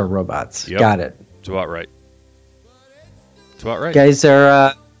dinosaur robots. Yep. Got it. It's about right.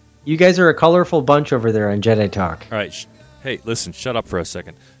 You guys are a colorful bunch over there on Jedi Talk. All right. Hey, listen, shut up for a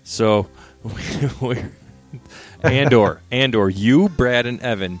second. So, Andor, you, Brad, and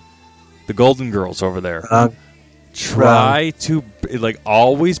Evan, the Golden Girls over there, try to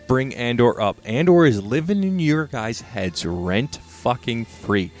always bring Andor up. Andor is living in your guys' heads rent fucking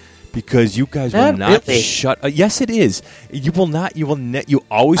free because you guys will not really. shut. Yes, it is. You will not. You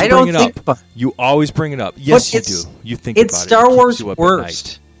always bring it up. You always bring it up. Yes, you do. You think about it. It's Star Wars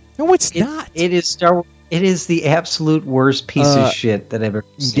worst. No, it's not. It is Star Wars. It is the absolute worst piece of shit that I've ever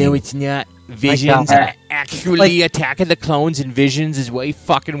seen. No, it's not. Visions are actually Attack of the Clones, and Visions is way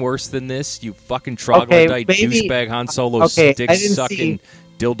fucking worse than this. You fucking troglodyte douchebag Han Solo stick sucking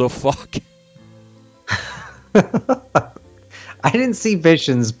dildo fuck. I didn't see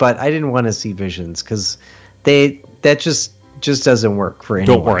Visions, but I didn't want to see Visions because that just doesn't work for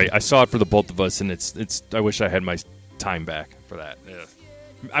anyone. Don't worry, I saw it for the both of us, and it's. I wish I had my time back for that. Ugh.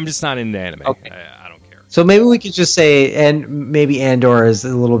 I'm just not into anime. Okay. I don't care. So maybe we could just say, and maybe Andor is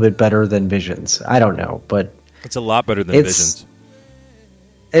a little bit better than Visions. I don't know, but it's a lot better than Visions.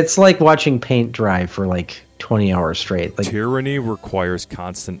 It's like watching paint dry for like 20 hours straight. Like, tyranny requires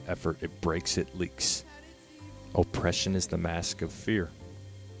constant effort. It breaks, it leaks. Oppression is the mask of fear.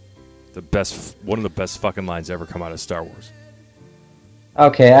 One of the best fucking lines ever come out of Star Wars.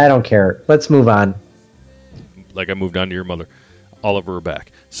 Okay, I don't care. Let's move on. Like I moved on to your mother. All over her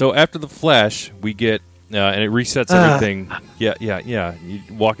back. So after the Flash, we get, and it resets everything. Yeah. You're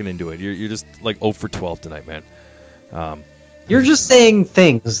walking into it. You're just like 0 for 12 tonight, man. You're just saying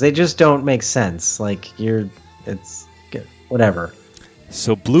things. They just don't make sense. Like, it's good. Whatever.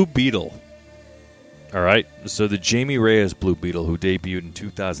 So Blue Beetle. All right. So the Jamie Reyes Blue Beetle, who debuted in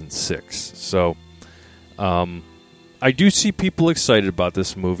 2006. So I do see people excited about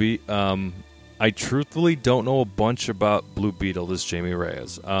this movie. I truthfully don't know a bunch about Blue Beetle, this Jamie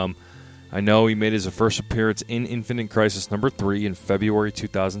Reyes. I know he made his first appearance in Infinite Crisis #3 in February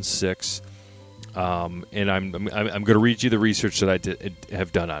 2006. And I'm going to read you the research that I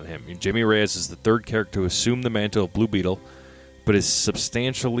have done on him. Jamie Reyes is the third character to assume the mantle of Blue Beetle, but is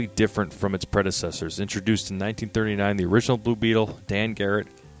substantially different from its predecessors. Introduced in 1939, the original Blue Beetle, Dan Garrett,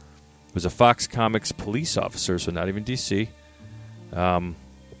 was a Fox Comics police officer, so not even DC.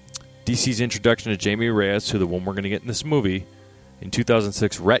 DC's introduction to Jamie Reyes, to the one we're going to get in this movie, in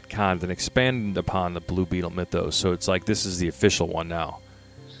 2006 retconned and expanded upon the Blue Beetle mythos, so it's like this is the official one now.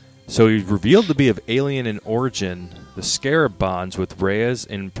 So he's revealed to be of alien in origin. The Scarab bonds with Reyes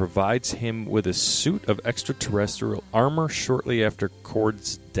and provides him with a suit of extraterrestrial armor shortly after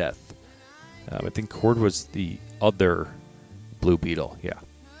Cord's death. I think Cord was the other Blue Beetle, yeah.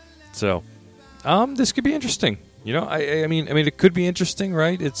 So, this could be interesting. You know, I mean, it could be interesting,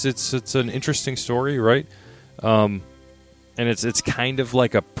 right? It's an interesting story, right? And it's kind of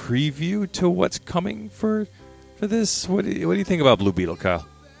like a preview to what's coming for this. What do you think about Blue Beetle, Kyle?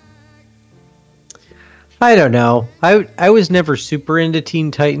 I don't know. I was never super into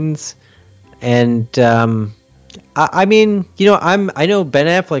Teen Titans, and I mean, you know, I know Ben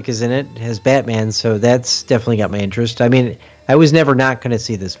Affleck is in it as Batman, so that's definitely got my interest. I mean, I was never not going to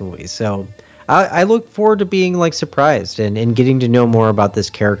see this movie, so I look forward to being like surprised and getting to know more about this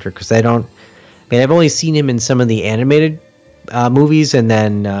character because I've only seen him in some of the animated movies and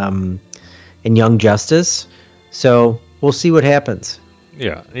then in Young Justice, so we'll see what happens.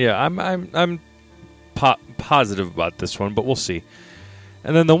 Yeah, I'm positive about this one, but we'll see.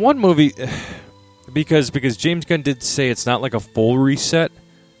 And then the one movie, because James Gunn did say it's not like a full reset.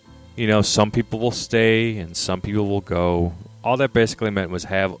 You know, some people will stay and some people will go. All that basically meant was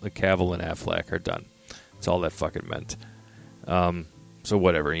Cavill and Affleck are done. That's all that fucking meant. So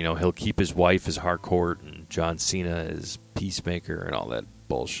whatever, you know, he'll keep his wife as Harcourt and John Cena as Peacemaker and all that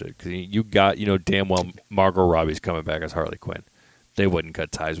bullshit. Because you know damn well Margot Robbie's coming back as Harley Quinn. They wouldn't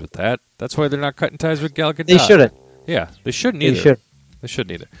cut ties with that. That's why they're not cutting ties with Gal Gadot. They shouldn't. Yeah, they shouldn't either. They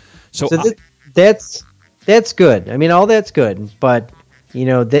shouldn't either. So that's good. I mean, all that's good, but you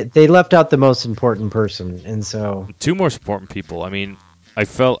know, they left out the most important person, and so two most important people. I mean,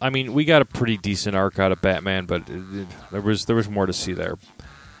 we got a pretty decent arc out of Batman, but there was more to see there.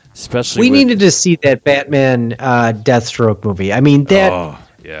 Especially we needed to see that Batman Deathstroke movie. I mean, that. Oh,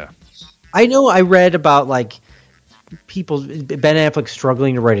 yeah. I know. I read about like people, Ben Affleck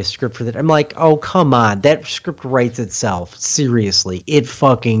struggling to write a script for that. I'm like, oh come on, that script writes itself. Seriously, it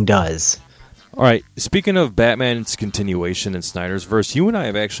fucking does. All right, speaking of Batman's continuation in Snyder's verse, you and I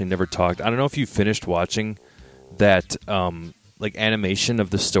have actually never talked. I don't know if you finished watching that like animation of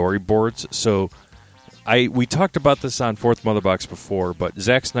the storyboards. So we talked about this on Fourth Mother Box before, but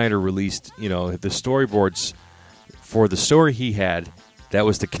Zack Snyder released, you know, the storyboards for the story he had. That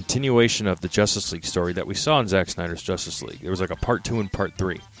was the continuation of the Justice League story that we saw in Zack Snyder's Justice League. There was like a part 2 and part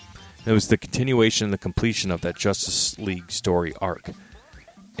 3. It was the continuation and the completion of that Justice League story arc.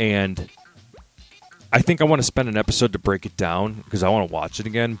 And I think I want to spend an episode to break it down because I want to watch it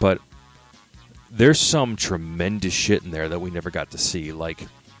again, but there's some tremendous shit in there that we never got to see. Like,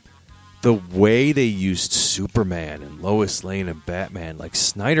 the way they used Superman and Lois Lane and Batman, like,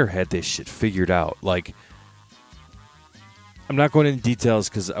 Snyder had this shit figured out. Like, I'm not going into details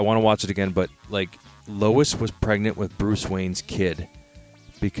because I want to watch it again, but, like, Lois was pregnant with Bruce Wayne's kid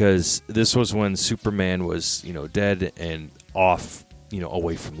because this was when Superman was, you know, dead and off, you know,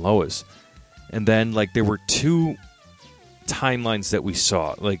 away from Lois. And then, like, there were two timelines that we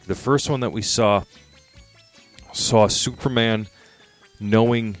saw. Like, the first one that we saw saw Superman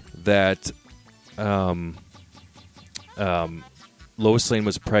knowing that Lois Lane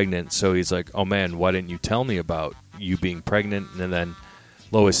was pregnant, so he's like, oh man, why didn't you tell me about you being pregnant? And then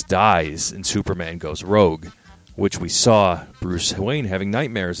Lois dies and Superman goes rogue, which we saw Bruce Wayne having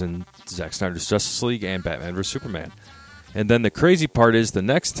nightmares in Zack Snyder's Justice League and Batman vs. Superman. And then the crazy part is the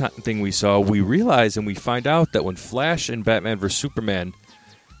next thing we saw, we realize and we find out that when Flash in Batman vs. Superman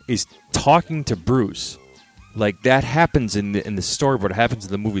is talking to Bruce, like that happens in the story, but it happens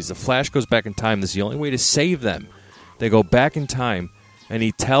in the movies. The Flash goes back in time. This is the only way to save them. They go back in time, and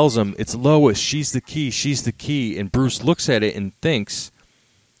he tells him, it's Lois, she's the key, and Bruce looks at it and thinks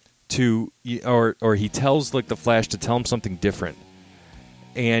or he tells like the Flash to tell him something different.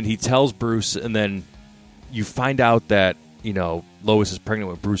 And he tells Bruce, and then you find out that, Lois is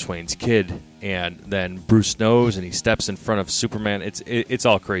pregnant with Bruce Wayne's kid, and then Bruce knows, and he steps in front of Superman. It's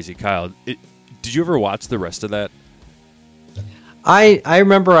all crazy, Kyle. Did you ever watch the rest of that? I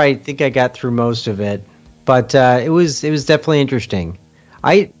remember. I think I got through most of it, but it was definitely interesting.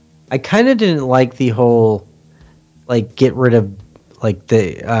 I kind of didn't like the whole get rid of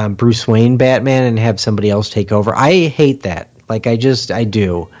the Bruce Wayne Batman and have somebody else take over. I hate that. I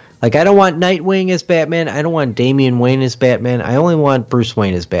do. I don't want Nightwing as Batman. I don't want Damian Wayne as Batman. I only want Bruce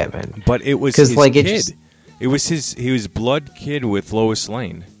Wayne as Batman. But it was his kid. It was he was blood kid with Lois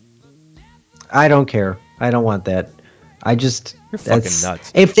Lane. I don't care. I don't want that. You're fucking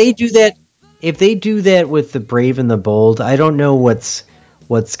nuts. If they do that with the Brave and the Bold, I don't know what's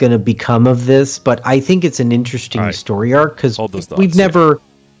going to become of this, but I think it's an interesting story arc because we've never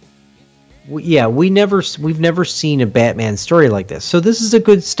seen a Batman story like this. So this is a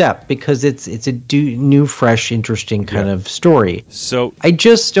good step because it's a new, fresh, interesting kind of story. So I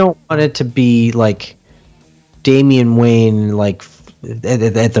just don't want it to be like Damian Wayne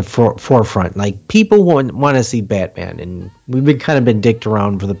at the forefront. People want to see Batman, and we've been dicked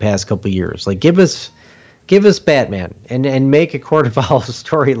around for the past couple of years. Give us Batman and make a Court of Owls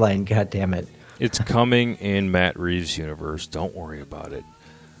storyline. God damn it! It's coming in Matt Reeves' universe. Don't worry about it.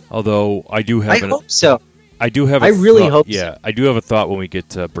 Although I do have, hope so. I do have. I really hope. Yeah, I do have a thought when we get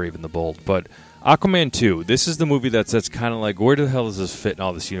to Brave and the Bold, but. Aquaman 2, this is the movie that's kind of like, where the hell does this fit in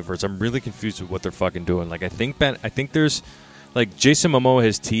all this universe? I'm really confused with what they're fucking doing. I think there's, Jason Momoa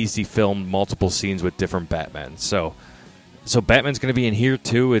has teased he filmed multiple scenes with different Batman. So Batman's going to be in here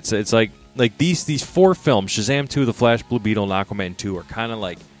too. It's like these four films, Shazam 2, The Flash, Blue Beetle, and Aquaman 2 are kind of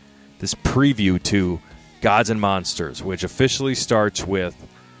like this preview to Gods and Monsters, which officially starts with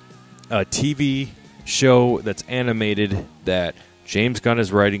a TV show that's animated that James Gunn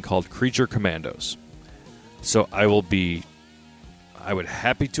is writing called Creature Commandos. So I would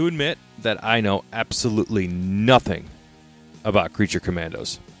happy to admit that I know absolutely nothing about Creature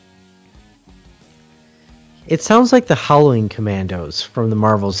Commandos. It sounds like the Howling Commandos from the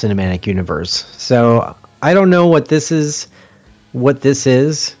Marvel Cinematic Universe. So I don't know what this is,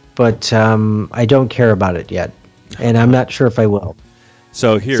 but I don't care about it yet, and I'm not sure if I will.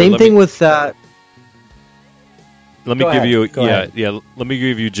 So here, same thing with. Let me give you, let me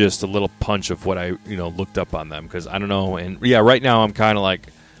give you just a little punch of what I, looked up on them, because I don't know, and right now I'm kind of like,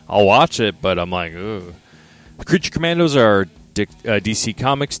 I'll watch it, but I'm like, ugh. The Creature Commandos are a DC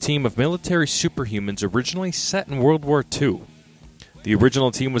Comics team of military superhumans originally set in World War II. The original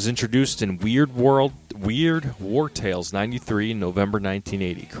team was introduced in Weird War Tales 93 in November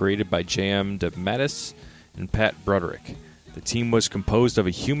 1980, created by J.M. DeMatteis and Pat Broderick. The team was composed of a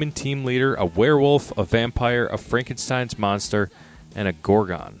human team leader, a werewolf, a vampire, a Frankenstein's monster, and a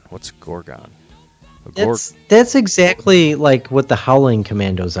Gorgon. What's Gorgon? That's exactly what the Howling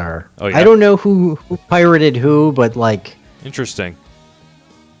Commandos are. Oh, yeah? I don't know who pirated who, but interesting.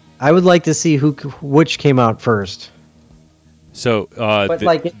 I would like to see which came out first. So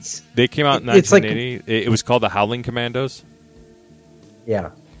they came out in 1980. It was called the Howling Commandos?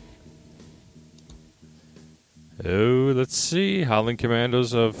 Yeah. Oh, let's see. Howling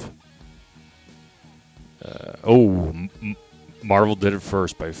Commandos of... Marvel did it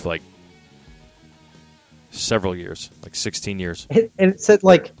first by, several years. 16 years. And it said,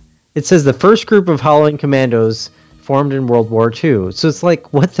 it says the first group of Howling Commandos formed in World War II. So it's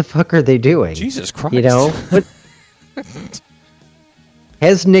what the fuck are they doing? Jesus Christ. What?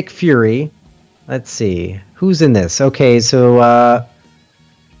 Has Nick Fury. Let's see. Who's in this? Okay, so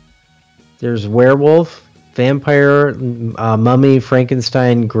there's Werewolf, Vampire, Mummy,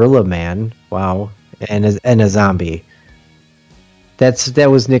 Frankenstein, Gorilla Man. Wow. And a zombie. That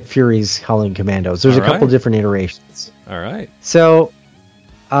was Nick Fury's Howling Commandos. There's a couple different iterations. All right. So,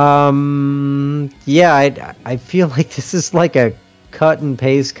 I feel like this is a cut and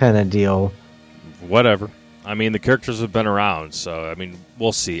paste kind of deal. Whatever. I mean, the characters have been around, so, I mean,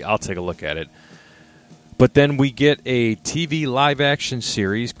 we'll see. I'll take a look at it. But then we get a TV live-action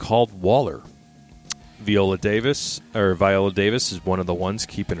series called Waller. Viola Davis is one of the ones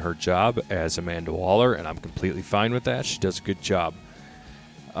keeping her job as Amanda Waller, and I'm completely fine with that. She does a good job.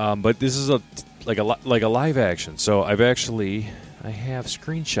 But this is like a live action. So I have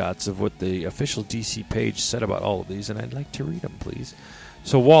screenshots of what the official DC page said about all of these, and I'd like to read them, please.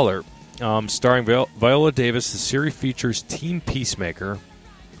 So Waller, starring Viola Davis, the series features Team Peacemaker.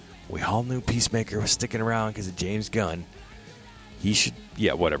 We all knew Peacemaker was sticking around because of James Gunn.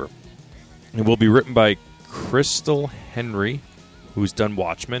 Whatever. It will be written by Crystal Henry, who's done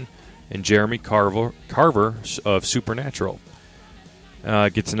Watchmen, and Jeremy Carver of Supernatural.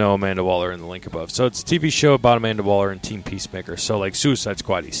 Get to know Amanda Waller in the link above. So it's a TV show about Amanda Waller and Team Peacemaker. So like Suicide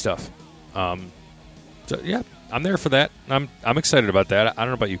Squad-y stuff. So yeah, I'm there for that. I'm excited about that. I don't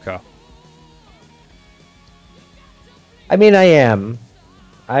know about you, Kyle. I mean, I am.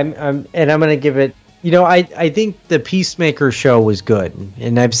 I'm going to give it. I think the Peacemaker show was good,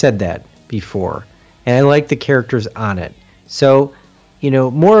 and I've said that before, and I like the characters on it. So,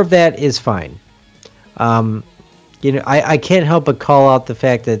 more of that is fine. I can't help but call out the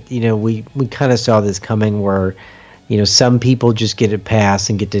fact that we kind of saw this coming, where some people just get a pass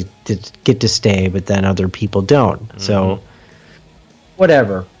and get to stay, but then other people don't. Mm-hmm. So,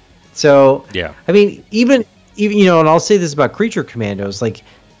 whatever. So, yeah. I mean, even and I'll say this about Creature Commandos, like,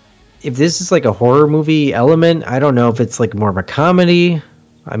 if this is like a horror movie element, I don't know if it's like more of a comedy.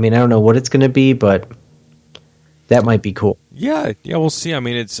 I mean, I don't know what it's going to be, but that might be cool. Yeah, we'll see. I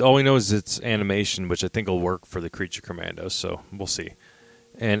mean, it's all we know is it's animation, which I think will work for the Creature Commandos. So we'll see.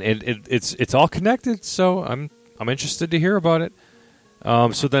 And it's all connected, so I'm interested to hear about it.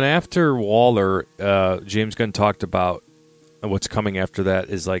 So then after Waller, James Gunn talked about what's coming after that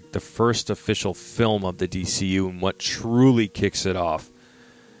is like the first official film of the DCU and what truly kicks it off.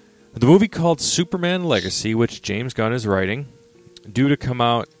 The movie called Superman Legacy, which James Gunn is writing, due to come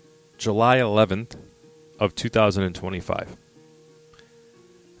out July 11th of 2025.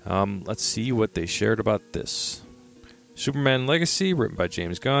 Let's see what they shared about this. Superman Legacy, written by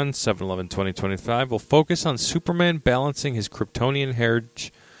James Gunn, 7/11/2025, will focus on Superman balancing his Kryptonian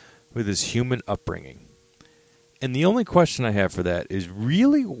heritage with his human upbringing. And the only question I have for that is,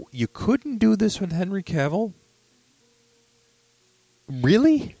 really, you couldn't do this with Henry Cavill?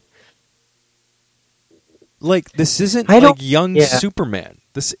 Really? Like, this isn't like young Superman.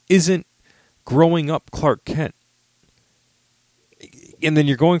 This isn't growing up Clark Kent. And then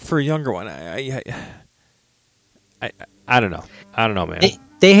you're going for a younger one. I don't know. I don't know, man.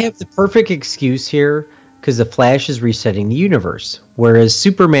 They have the perfect excuse here because the Flash is resetting the universe, whereas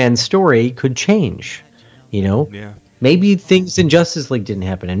Superman's story could change. Yeah. Maybe things in Justice League didn't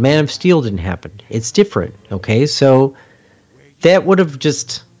happen and Man of Steel didn't happen. It's different, okay? So that would have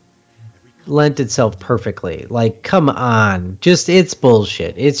just lent itself perfectly. Like, come on. It's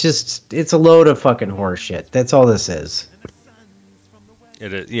bullshit. It's a load of fucking horse shit. That's all this is.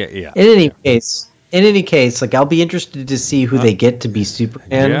 It is, yeah. In any case, like, I'll be interested to see who they get to be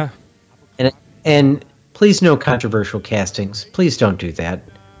Superman. Yeah. And please, no controversial castings. Please don't do that.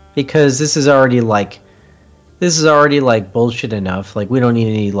 Because this is already like bullshit enough. Like, we don't need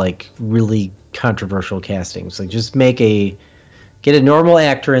any like really controversial castings. Like, just get a normal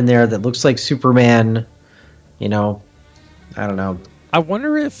actor in there that looks like Superman. I don't know. I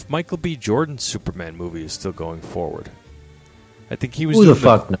wonder if Michael B. Jordan's Superman movie is still going forward. I think he was. Who the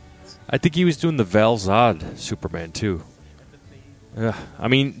fuck knows? I think he was doing the Val Zod Superman too. I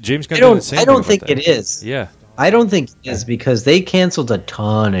mean, James Gunn did the same. I don't think it is. Yeah. I don't think it is because they canceled a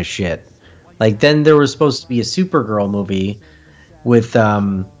ton of shit. Like, then there was supposed to be a Supergirl movie with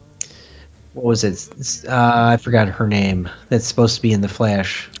what was it? I forgot her name. That's supposed to be in the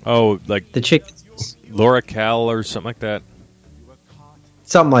Flash. Oh, like the chick, Laura Cal or something like that.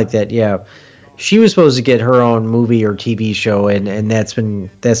 Something like that. Yeah, she was supposed to get her own movie or TV show, and that's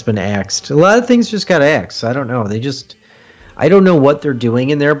been axed. A lot of things just got axed. I don't know. I don't know what they're doing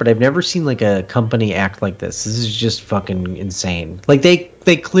in there, but I've never seen like a company act like this. This is just fucking insane. Like,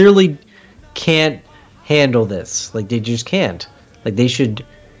 they clearly can't handle this. Like, they just can't. Like, they should.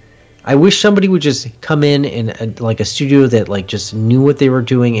 I wish somebody would just come in and like a studio that like just knew what they were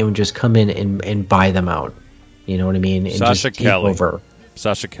doing and would just come in and buy them out. You know what I mean? And Sasha just Kelly. Take over.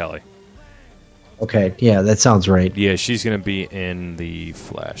 Sasha Kelly. Okay, yeah, that sounds right. Yeah, she's going to be in the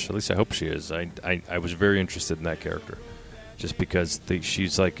Flash. At least I hope she is. I was very interested in that character, just because she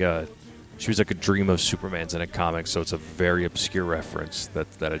was like a dream of Superman's in a comic, so it's a very obscure reference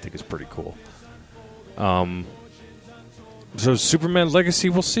that I think is pretty cool. So Superman Legacy,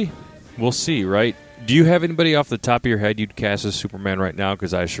 we'll see, right? Do you have anybody off the top of your head you'd cast as Superman right now?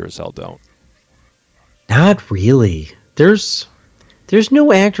 Because I sure as hell don't. Not really. There's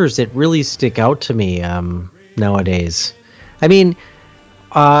no actors that really stick out to me nowadays. I mean,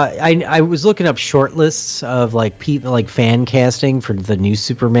 I was looking up short lists of like people like fan casting for the new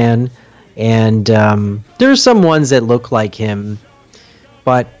Superman, and there's some ones that look like him,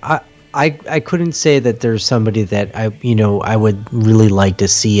 but I couldn't say that there's somebody that I would really like to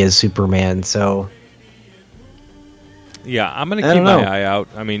see as Superman. So yeah, I'm gonna keep my eye out.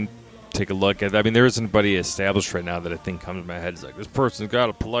 I mean, take a look at. I mean, there isn't anybody established right now that I think comes to my head. It's like this person's got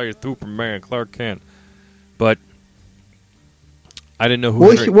to play Superman, Clark Kent, but I didn't know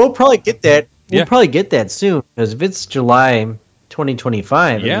who. We'll probably get that. We'll probably get that soon because if it's July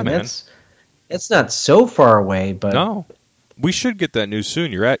 2025, yeah, I mean, that's not so far away. But no, we should get that news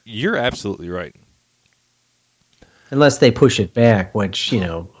soon. You're absolutely right. Unless they push it back, which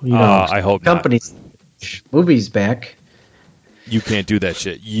I hope companies push movies back. You can't do that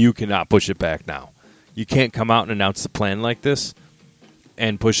shit. You cannot push it back now. You can't come out and announce the plan like this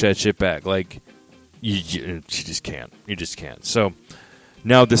and push that shit back. Like, you just can't. You just can't. So,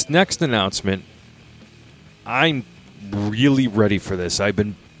 now this next announcement, I'm really ready for this. I've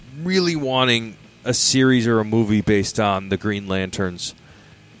been really wanting a series or a movie based on the Green Lanterns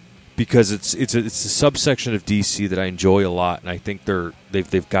because it's a subsection of DC that I enjoy a lot, and I think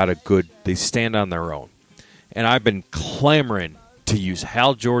they've got they stand on their own. And I've been clamoring to use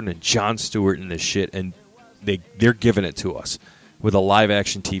Hal Jordan and Jon Stewart in this shit, and they're giving it to us with a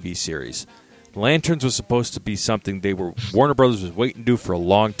live-action TV series. Lanterns was supposed to be something Warner Brothers was waiting to do for a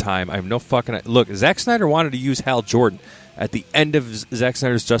long time. I have no fucking... Look, Zack Snyder wanted to use Hal Jordan at the end of Zack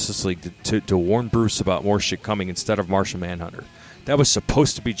Snyder's Justice League to warn Bruce about more shit coming instead of Martian Manhunter. That was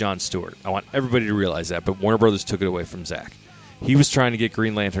supposed to be Jon Stewart. I want everybody to realize that, but Warner Brothers took it away from Zack. He was trying to get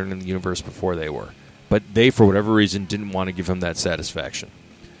Green Lantern in the universe before they were. But they, for whatever reason, didn't want to give him that satisfaction.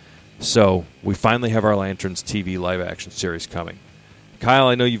 So, we finally have our Lanterns TV live-action series coming. Kyle,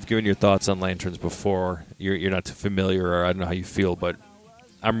 I know you've given your thoughts on Lanterns before. You're not too familiar, or I don't know how you feel, but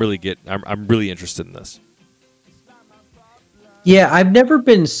I'm really interested in this. Yeah, I've never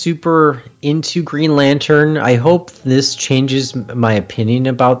been super into Green Lantern. I hope this changes my opinion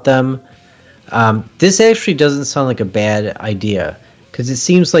about them. This actually doesn't sound like a bad idea, because it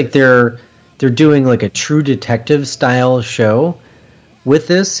seems like they're doing like a True Detective style show with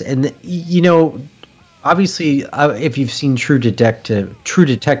this, and obviously, if you've seen True Detective,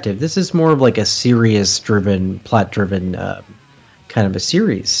 this is more of like a serious-driven, plot-driven kind of a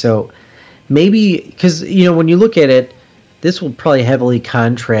series. So maybe because when you look at it, this will probably heavily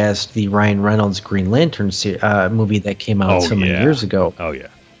contrast the Ryan Reynolds Green Lantern movie that came out many years ago. Oh yeah.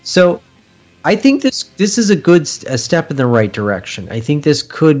 So I think this is a step in the right direction. I think this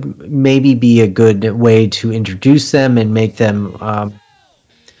could maybe be a good way to introduce them and make them,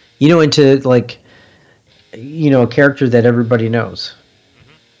 into like, a character that everybody knows.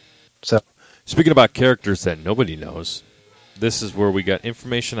 So, speaking about characters that nobody knows, this is where we got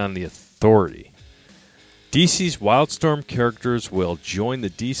information on the Authority. DC's Wildstorm characters will join the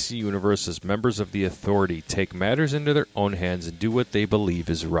DC universe as members of the Authority, take matters into their own hands, and do what they believe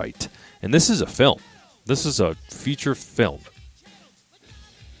is right. And this is a film. This is a feature film.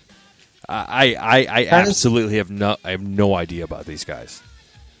 I absolutely have no idea about these guys.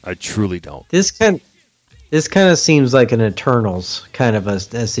 I truly don't. This kind of seems like an Eternals kind of a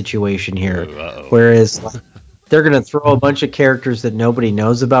situation here. Uh-oh. Whereas they're going to throw a bunch of characters that nobody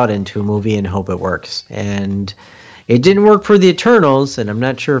knows about into a movie and hope it works. And it didn't work for the Eternals, and I'm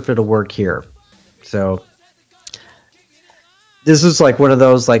not sure if it'll work here. So this is like one of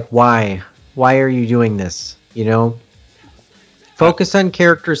those, like, why? Why are you doing this? Focus on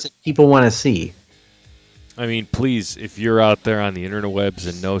characters that people want to see. I mean, please, if you're out there on the interwebs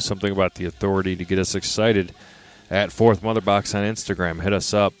and know something about the Authority to get us excited, at Fourth Mother Box on Instagram, hit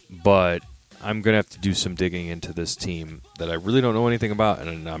us up. But I'm going to have to do some digging into this team that I really don't know anything about,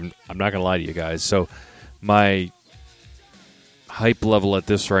 and I'm not going to lie to you guys. So my hype level at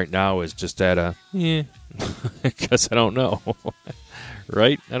this right now is just at a, because I don't know.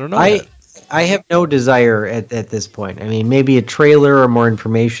 Right? I don't know. I have no desire at this point. I mean, maybe a trailer or more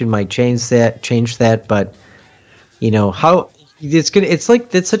information might change that, but how it's like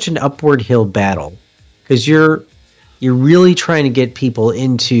that's such an upward hill battle, because you're really trying to get people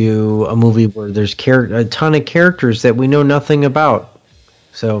into a movie where there's a ton of characters that we know nothing about.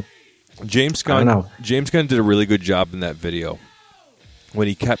 So James Gunn did a really good job in that video when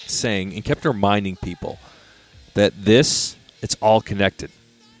he kept saying and kept reminding people that it's all connected.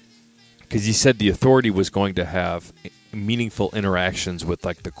 Because he said the Authority was going to have meaningful interactions with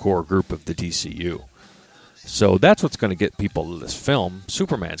like the core group of the DCU. So that's what's going to get people to this film.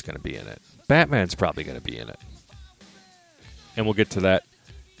 Superman's going to be in it. Batman's probably going to be in it. And we'll get to that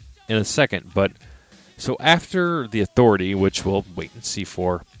in a second. But so after The Authority, which we'll wait and see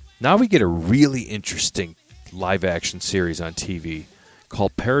for, now we get a really interesting live-action series on TV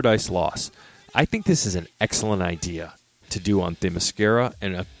called Paradise Lost. I think this is an excellent idea to do on Themyscira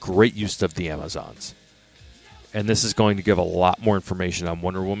and a great use of the Amazons. And this is going to give a lot more information on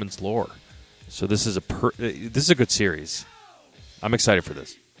Wonder Woman's lore. So this is a good series. I'm excited for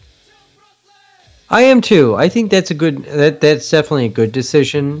this. I am too. I think that's that's definitely a good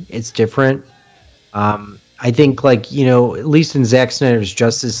decision. It's different. I think, like, you know, at least in Zack Snyder's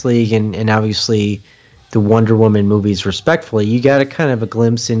Justice League and obviously the Wonder Woman movies, respectfully, you got a kind of a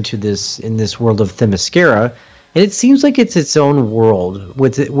glimpse into this in this world of Themyscira, and it seems like it's its own world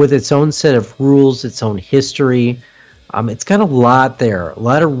with its own set of rules, its own history. It's got a lot there, a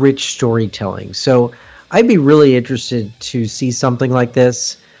lot of rich storytelling. So I'd be really interested to see something like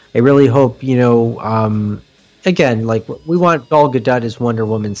this. I really hope, you know, again, like, we want Gal Gadot as Wonder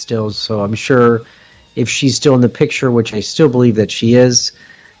Woman still, so I'm sure if she's still in the picture, which I still believe that she is,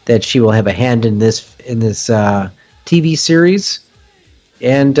 that she will have a hand in this TV series.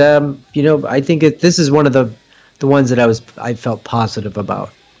 And you know, I think this is one of the ones that I felt positive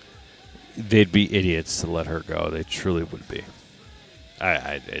about. They'd be idiots to let her go. They truly would be.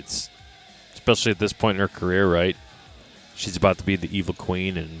 It's especially at this point in her career, right? She's about to be the evil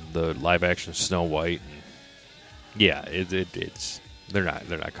queen in the live action Snow White. And yeah, it's they're not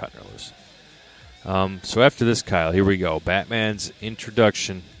cutting her loose. So after this, Kyle, here we go. Batman's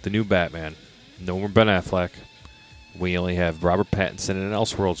introduction, the new Batman. No more Ben Affleck. We only have Robert Pattinson in an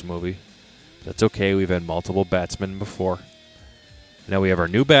Elseworlds movie. That's okay. We've had multiple Batsmen before. Now we have our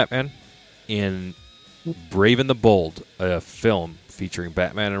new Batman in Brave and the Bold, a film featuring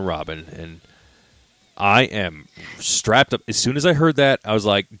Batman and Robin. And I am strapped up. As soon as I heard that, I was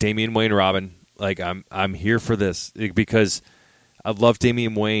like, Damian Wayne Robin. Like, I'm here for this because I love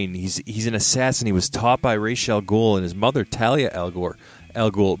Damian Wayne. He's an assassin. He was taught by Ra's al Ghul and his mother, Talia al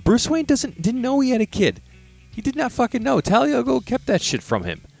Ghul. Bruce Wayne didn't know he had a kid. He did not fucking know. Talia al Ghul kept that shit from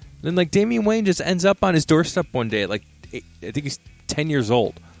him. And then, like, Damian Wayne just ends up on his doorstep one day at, like, I think he's 10 years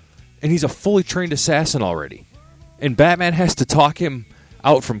old. And he's a fully trained assassin already. And Batman has to talk him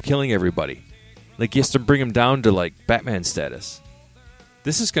out from killing everybody. Like, he has to bring him down to, like, Batman status.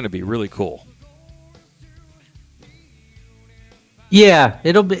 This is going to be really cool. Yeah,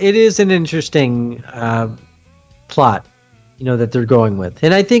 it is an interesting plot, you know, that they're going with,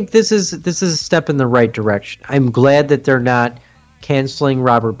 and I think this is a step in the right direction. I'm glad that they're not canceling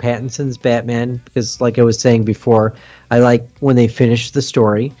Robert Pattinson's Batman because, like I was saying before, I like when they finish the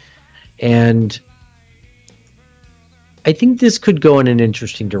story, and I think this could go in an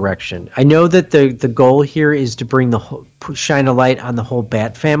interesting direction. I know that the goal here is to bring shine a light on the whole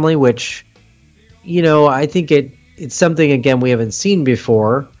Bat family, which, you know, I think it's something, again, we haven't seen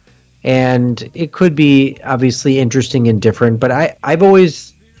before, and it could be obviously interesting and different, but I've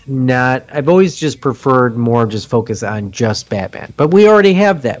always just preferred more just focus on just Batman. But we already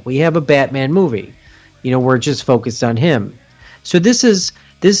have that. We have a Batman movie. You know, we're just focused on him. So this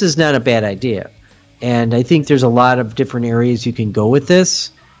is not a bad idea. And I think there's a lot of different areas you can go with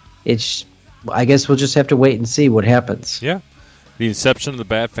this. I guess we'll just have to wait and see what happens. Yeah. The inception of the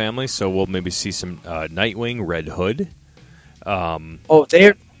Bat family, so we'll maybe see some Nightwing, Red Hood.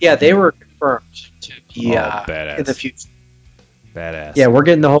 They were confirmed to be badass. in the future. Badass. Yeah, we're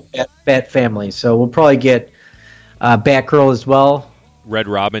getting the whole Bat family, so we'll probably get Batgirl as well. Red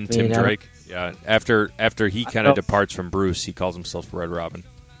Robin, Tim Drake. Yeah, after he kind of departs from Bruce, he calls himself Red Robin.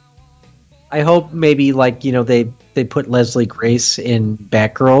 I hope maybe, like, you know, they put Leslie Grace in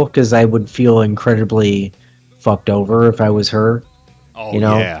Batgirl, because I would feel incredibly fucked over if I was her. Oh, you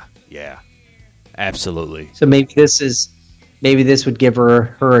know? yeah, absolutely. So maybe this would give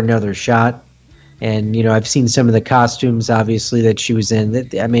her another shot. And, you know, I've seen some of the costumes, obviously, that she was in.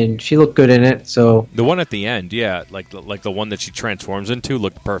 I mean, she looked good in it. So the one at the end, yeah, like the one that she transforms into,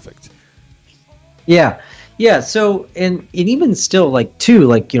 looked perfect. Yeah. So and even still, like, too,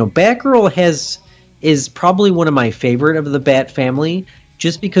 like, you know, Batgirl is probably one of my favorite of the Bat family,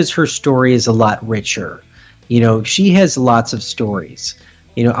 just because her story is a lot richer. You know, she has lots of stories.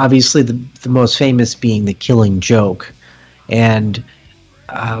 You know, obviously the most famous being the Killing Joke, and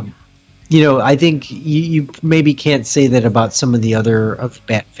you know, I think you maybe can't say that about some of the other of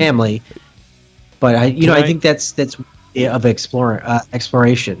Bat family, but I think that's of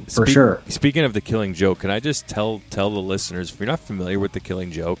exploration for sure. Speaking of the Killing Joke, can I just tell the listeners, if you're not familiar with the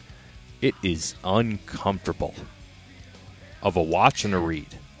Killing Joke, it is uncomfortable of a watch and a read.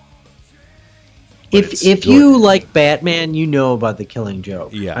 If you like Batman, you know about the Killing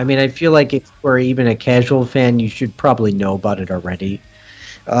Joke. Yeah. I mean, I feel like if you're even a casual fan, you should probably know about it already.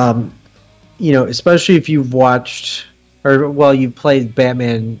 Especially if you've watched you've played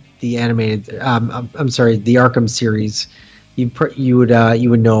Batman the animated. I'm sorry, the Arkham series. You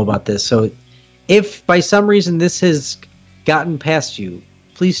would know about this. So, if by some reason this has gotten past you,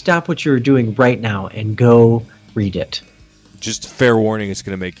 please stop what you're doing right now and go read it. Just fair warning, it's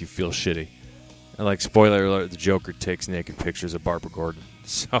going to make you feel shitty. And like, spoiler alert, the Joker takes naked pictures of Barbara Gordon.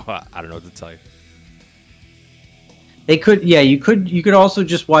 So I don't know what to tell you. They could, you could also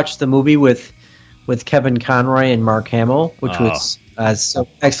just watch the movie with Kevin Conroy and Mark Hamill, which was so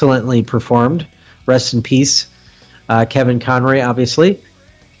excellently performed. Rest in peace, Kevin Conroy, obviously.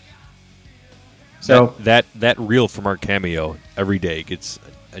 So that reel from our cameo every day gets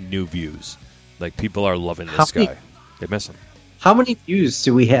a new views. Like, people are loving this guy. They miss him. How many views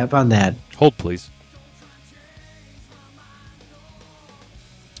do we have on that? Hold, please.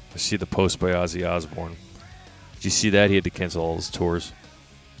 I see the post by Ozzy Osbourne. Did you see that? He had to cancel all his tours.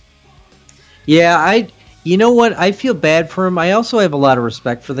 Yeah, you know what? I feel bad for him. I also have a lot of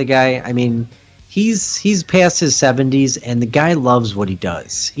respect for the guy. I mean, he's past his 70s, and the guy loves what he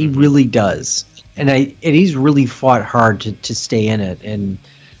does. He really does. And he's really fought hard to stay in it. And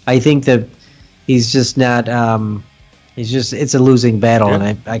I think that he's just not... it's a losing battle, yeah.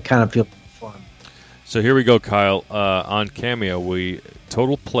 And I kind of feel for him. So here we go, Kyle. On Cameo,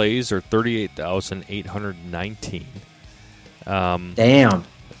 total plays are 38,819. Damn.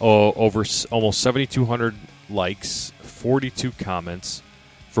 Over almost 7,200 likes, 42 comments.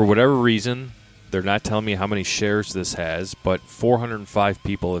 For whatever reason, they're not telling me how many shares this has, but 405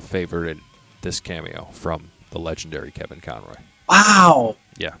 people have favored this Cameo from the legendary Kevin Conroy. Wow.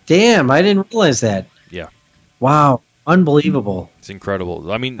 Yeah. Damn, I didn't realize that. Yeah. Wow. Unbelievable. It's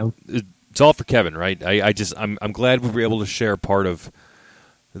incredible. I mean, it's all for Kevin, right? I'm glad we were able to share part of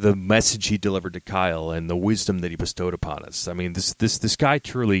the message he delivered to Kyle and the wisdom that he bestowed upon us. I mean, this guy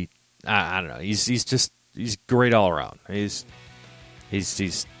truly, I don't know. He's great all around. He's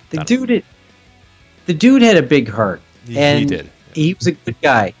the dude had a big heart. He did. He was a good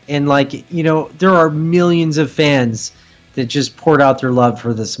guy. And there are millions of fans that just poured out their love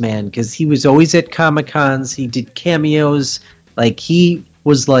for this man because he was always at Comic-Cons. He did cameos. Like, he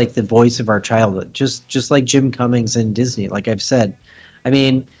was like the voice of our childhood, just like Jim Cummings and Disney, like I've said. I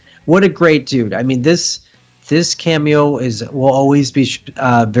mean, what a great dude. I mean, this cameo will always be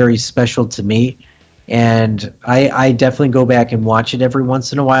very special to me. And I definitely go back and watch it every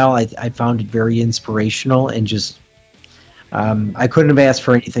once in a while. I found it very inspirational and just I couldn't have asked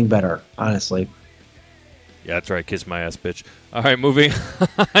for anything better, honestly. Yeah, that's right. Kiss my ass, bitch. All right, moving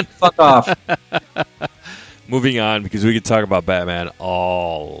on. Fuck off. Moving on, because we could talk about Batman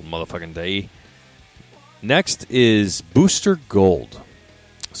all motherfucking day. Next is Booster Gold.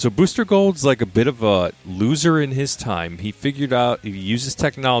 So Booster Gold's like a bit of a loser in his time. He uses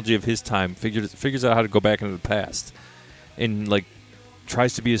technology of his time, figures out how to go back into the past, and like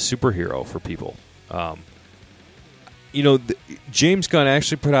tries to be a superhero for people. James Gunn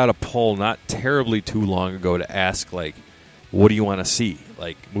actually put out a poll not terribly too long ago to ask, like, what do you want to see,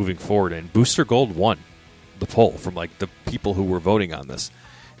 like, moving forward? And Booster Gold won the poll from, like, the people who were voting on this.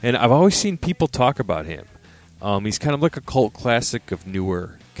 And I've always seen people talk about him. He's kind of like a cult classic of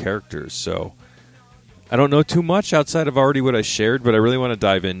newer characters. So I don't know too much outside of already what I shared, but I really want to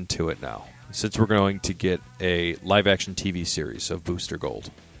dive into it now, since we're going to get a live-action TV series of Booster Gold.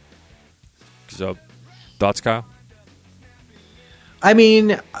 So, thoughts, Kyle? I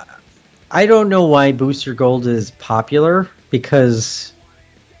mean, I don't know why Booster Gold is popular, because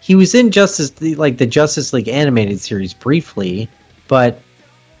he was in the Justice League animated series briefly, but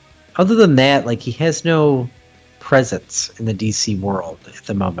other than that, like, he has no presence in the DC world at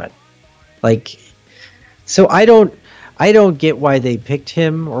the moment. Like, so I don't get why they picked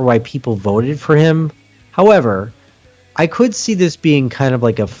him or why people voted for him. However, I could see this being kind of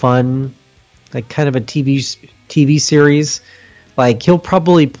like a fun, like kind of a TV series. Like, he'll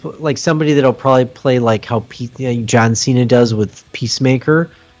probably like somebody that'll probably play like how John Cena does with Peacemaker.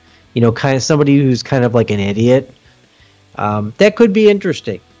 Kind of somebody who's kind of like an idiot. That could be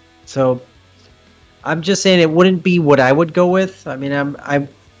interesting. So I'm just saying it wouldn't be what I would go with. I mean,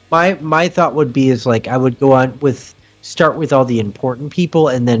 my thought would be is like I would go on start with all the important people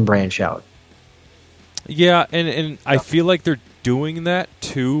and then branch out. Yeah, and I feel like they're doing that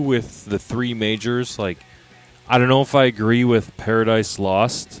too with the three majors. Like, I don't know if I agree with Paradise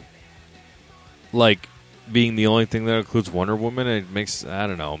Lost, like, being the only thing that includes Wonder Woman. It makes, I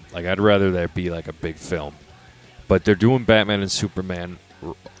don't know, like, I'd rather that be like a big film. But they're doing Batman and Superman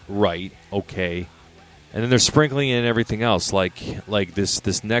right, okay. And then they're sprinkling in everything else, like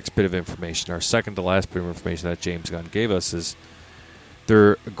this next bit of information, our second to last bit of information that James Gunn gave us is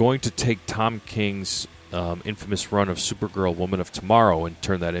they're going to take Tom King's infamous run of Supergirl, Woman of Tomorrow, and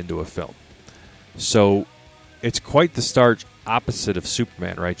turn that into a film. So it's quite the stark opposite of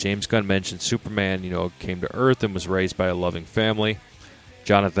Superman, right? James Gunn mentioned Superman, came to Earth and was raised by a loving family.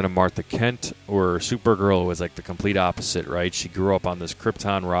 Jonathan and Martha Kent, or Supergirl, was like the complete opposite, right? She grew up on this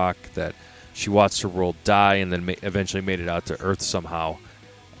Krypton rock that she watched her world die, and then eventually made it out to Earth somehow.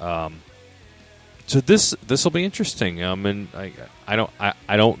 So this will be interesting. And I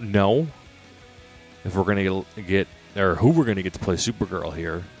don't know if we're going to get or who we're going to get to play Supergirl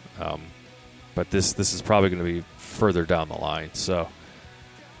here. But this is probably going to be further down the line. So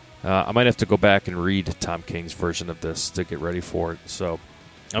I might have to go back and read Tom King's version of this to get ready for it. So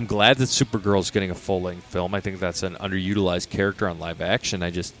I'm glad that Supergirl is getting a full-length film. I think that's an underutilized character on live action.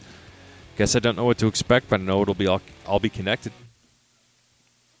 I just guess I don't know what to expect, but I know it'll be all be connected.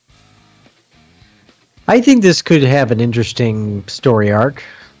 I think this could have an interesting story arc.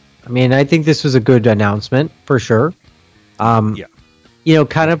 I mean, I think this was a good announcement for sure. Yeah.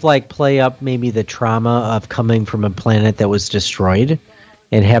 Kind of like play up maybe the trauma of coming from a planet that was destroyed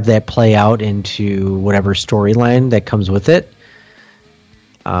and have that play out into whatever storyline that comes with it.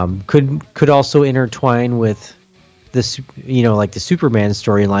 Could also intertwine with the like the Superman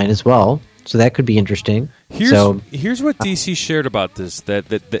storyline as well. So that could be interesting. Here's what DC shared about this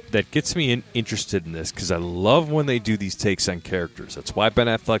that gets me interested in this, because I love when they do these takes on characters. That's why Ben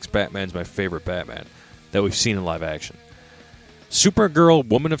Affleck's Batman is my favorite Batman that we've seen in live action. Supergirl,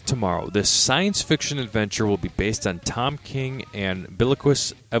 Woman of Tomorrow. This science fiction adventure will be based on Tom King and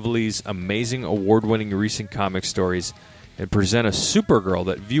Biliquis Evely's amazing award-winning recent comic stories and present a Supergirl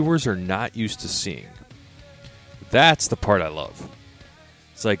that viewers are not used to seeing. That's the part I love.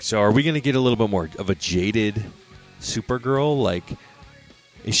 It's like, so are we going to get a little bit more of a jaded Supergirl? Like,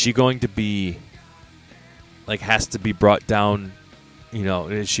 is she going to be, like, has to be brought down,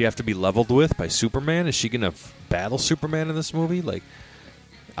 does she have to be leveled with by Superman? Is she going to battle Superman in this movie? Like,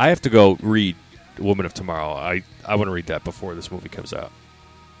 I have to go read Woman of Tomorrow. I want to read that before this movie comes out.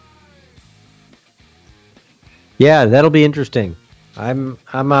 Yeah, that'll be interesting. I'm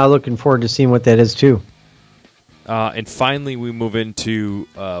looking forward to seeing what that is too. And finally, we move into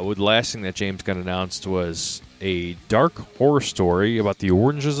the last thing that James Gunn announced was a dark horror story about the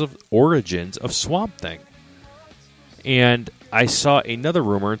origins of Swamp Thing. And I saw another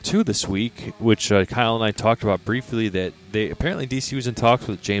rumor too this week, which Kyle and I talked about briefly, that apparently DC was in talks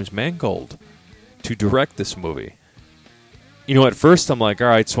with James Mangold to direct this movie. At first I'm like, all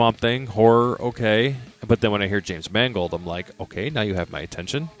right, Swamp Thing, horror, okay. But then when I hear James Mangold, I'm like, okay, now you have my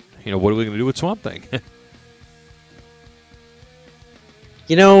attention. What are we going to do with Swamp Thing?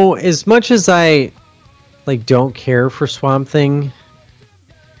 As much as I don't care for Swamp Thing,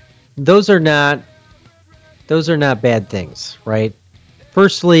 those are not bad things, right?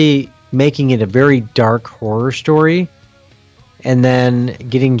 Firstly, making it a very dark horror story, and then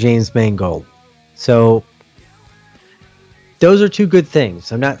getting James Mangold. So those are two good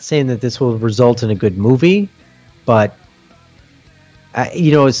things. I'm not saying that this will result in a good movie, but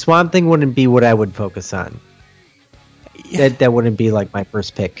Swamp Thing wouldn't be what I would focus on. Yeah. That wouldn't be like my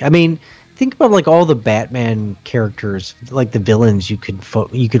first pick. I mean, think about like all the Batman characters, like the villains you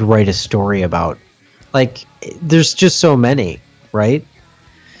could write a story about. Like, there's just so many, right?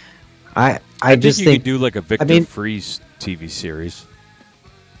 I just think you could do like a Victor Freeze TV series.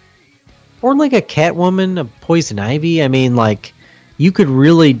 Or like a Catwoman, a Poison Ivy. I mean, like, you could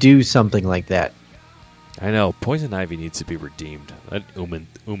really do something like that. I know. Poison Ivy needs to be redeemed. That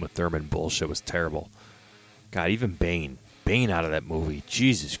Uma Thurman bullshit was terrible. God, even Bane. Bane out of that movie.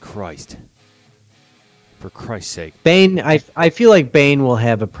 Jesus Christ. For Christ's sake. Bane, I feel like Bane will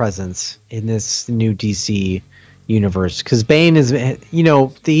have a presence in this new DC universe. Because Bane is,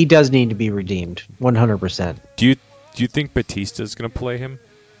 he does need to be redeemed. 100%. Do you think Batista's going to play him?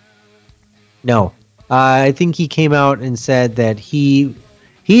 No. I think he came out and said that he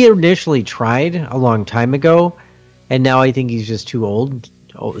initially tried a long time ago, and now I think he's just too old.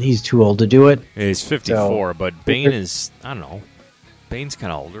 He's too old to do it. He's 54, but Bane is, I don't know. Bane's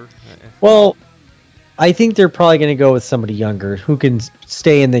kind of older. Well, I think they're probably going to go with somebody younger who can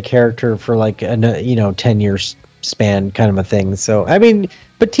stay in the character for like a 10-year span kind of a thing. So, I mean,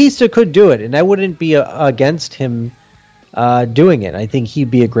 Batista could do it, and I wouldn't be against him doing it. I think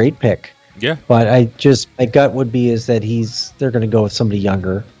he'd be a great pick. Yeah. But my gut would be is that they're going to go with somebody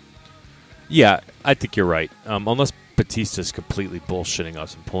younger. Yeah, I think you're right. Unless Batista's completely bullshitting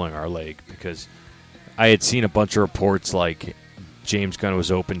us and pulling our leg, because I had seen a bunch of reports like James Gunn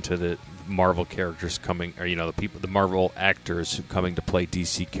was open to the Marvel characters coming, or the Marvel actors coming to play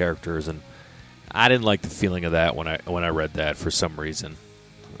DC characters, and I didn't like the feeling of that when I read that for some reason.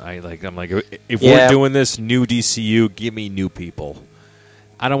 I'm like, if we're doing this new DCU, give me new people.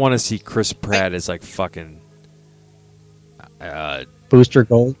 I don't want to see Chris Pratt as like fucking Booster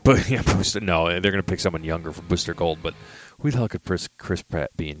Gold. But yeah, no, they're gonna pick someone younger for Booster Gold. But who the hell could Chris Pratt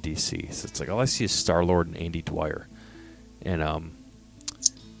be in DC? So it's like all I see is Star-Lord and Andy Dwyer, and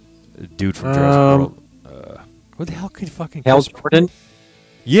the dude from Jurassic World. Who the hell could fucking Hal Jordan?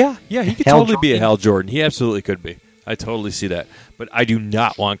 Yeah, he could Hal totally be a Jordan? Hal Jordan. He absolutely could be. I totally see that. But I do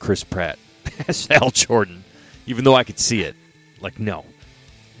not want Chris Pratt as Hal Jordan, even though I could see it. Like, no,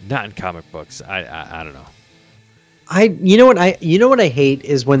 not in comic books. I don't know. You know what I hate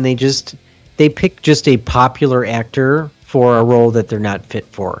is when they pick just a popular actor for a role that they're not fit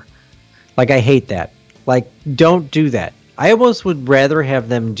for. Like, I hate that. Like, don't do that. I almost would rather have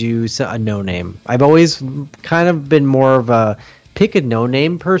them do a no-name. I've always kind of been more of a pick a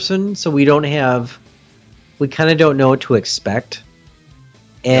no-name person, so we kind of don't know what to expect,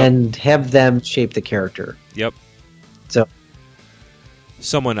 and have them shape the character. Yep. So,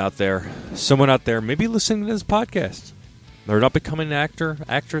 someone out there, maybe listening to this podcast, they're an up-and-coming actor,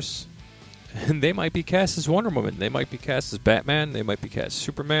 actress, and they might be cast as Wonder Woman. They might be cast as Batman. They might be cast as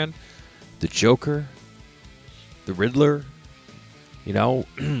Superman, the Joker, the Riddler. We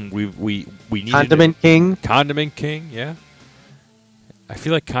need Condiment King. Condiment King, yeah. I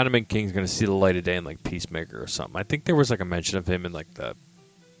feel like Condiment King's going to see the light of day in like Peacemaker or something. I think there was like a mention of him in like the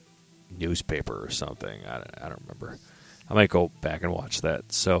newspaper or something. I don't remember. I might go back and watch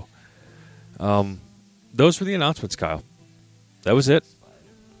that. So, those were the announcements, Kyle. That was it.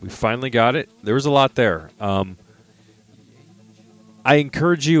 We finally got it. There was a lot there. I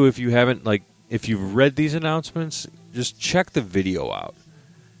encourage you, if you've read these announcements, just check the video out.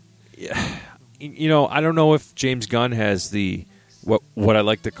 Yeah. I don't know if James Gunn has the what I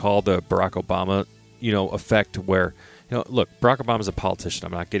like to call the Barack Obama, effect where, look, Barack Obama's a politician.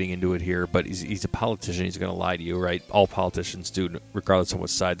 I'm not getting into it here, but he's a politician. He's going to lie to you, right? All politicians do, regardless of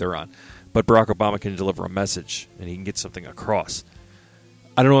what side they're on. But Barack Obama can deliver a message, and he can get something across.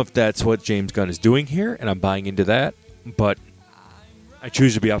 I don't know if that's what James Gunn is doing here, and I'm buying into that, but I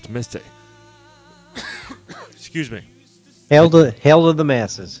choose to be optimistic. Excuse me. Hail to the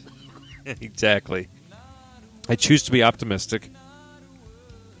masses. Exactly. I choose to be optimistic,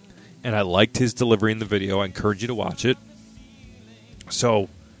 and I liked his delivery in the video. I encourage you to watch it. So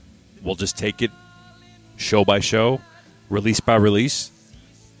we'll just take it show by show, release by release.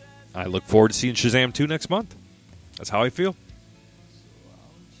 I look forward to seeing Shazam 2 next month. That's how I feel.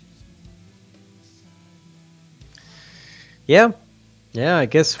 Yeah, I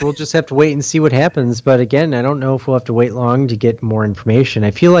guess we'll just have to wait and see what happens. But again, I don't know if we'll have to wait long to get more information.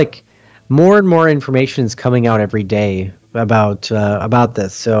 I feel like more and more information is coming out every day about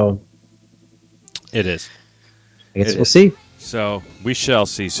this. So it is. I guess we'll see. So we shall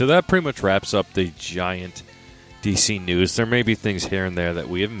see. So that pretty much wraps up the giant DC news. There may be things here and there that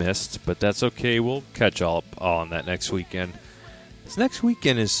we have missed, but that's okay. We'll catch all on that next weekend. This next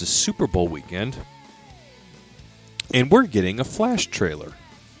weekend is the Super Bowl weekend. And we're getting a Flash trailer.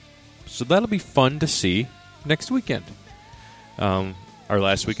 So that'll be fun to see next weekend. Our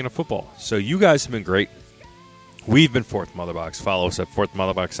last weekend of football. So you guys have been great. We've been Fourth Motherbox. Follow us at Fourth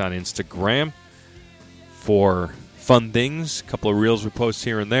Motherbox on Instagram for fun things. A couple of reels we post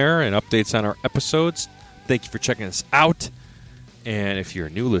here and there and updates on our episodes. Thank you for checking us out. And if you're a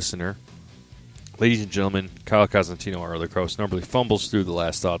new listener, ladies and gentlemen, Kyle Cosentino, our other host, normally fumbles through the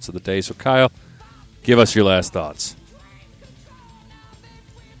last thoughts of the day. So Kyle, give us your last thoughts.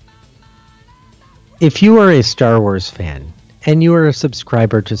 If you are a Star Wars fan and you are a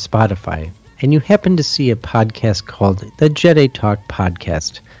subscriber to Spotify and you happen to see a podcast called the Jedi Talk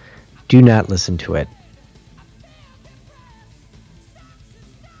Podcast, do not listen to it.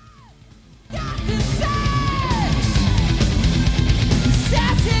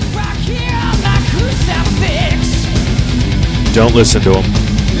 Don't listen to them.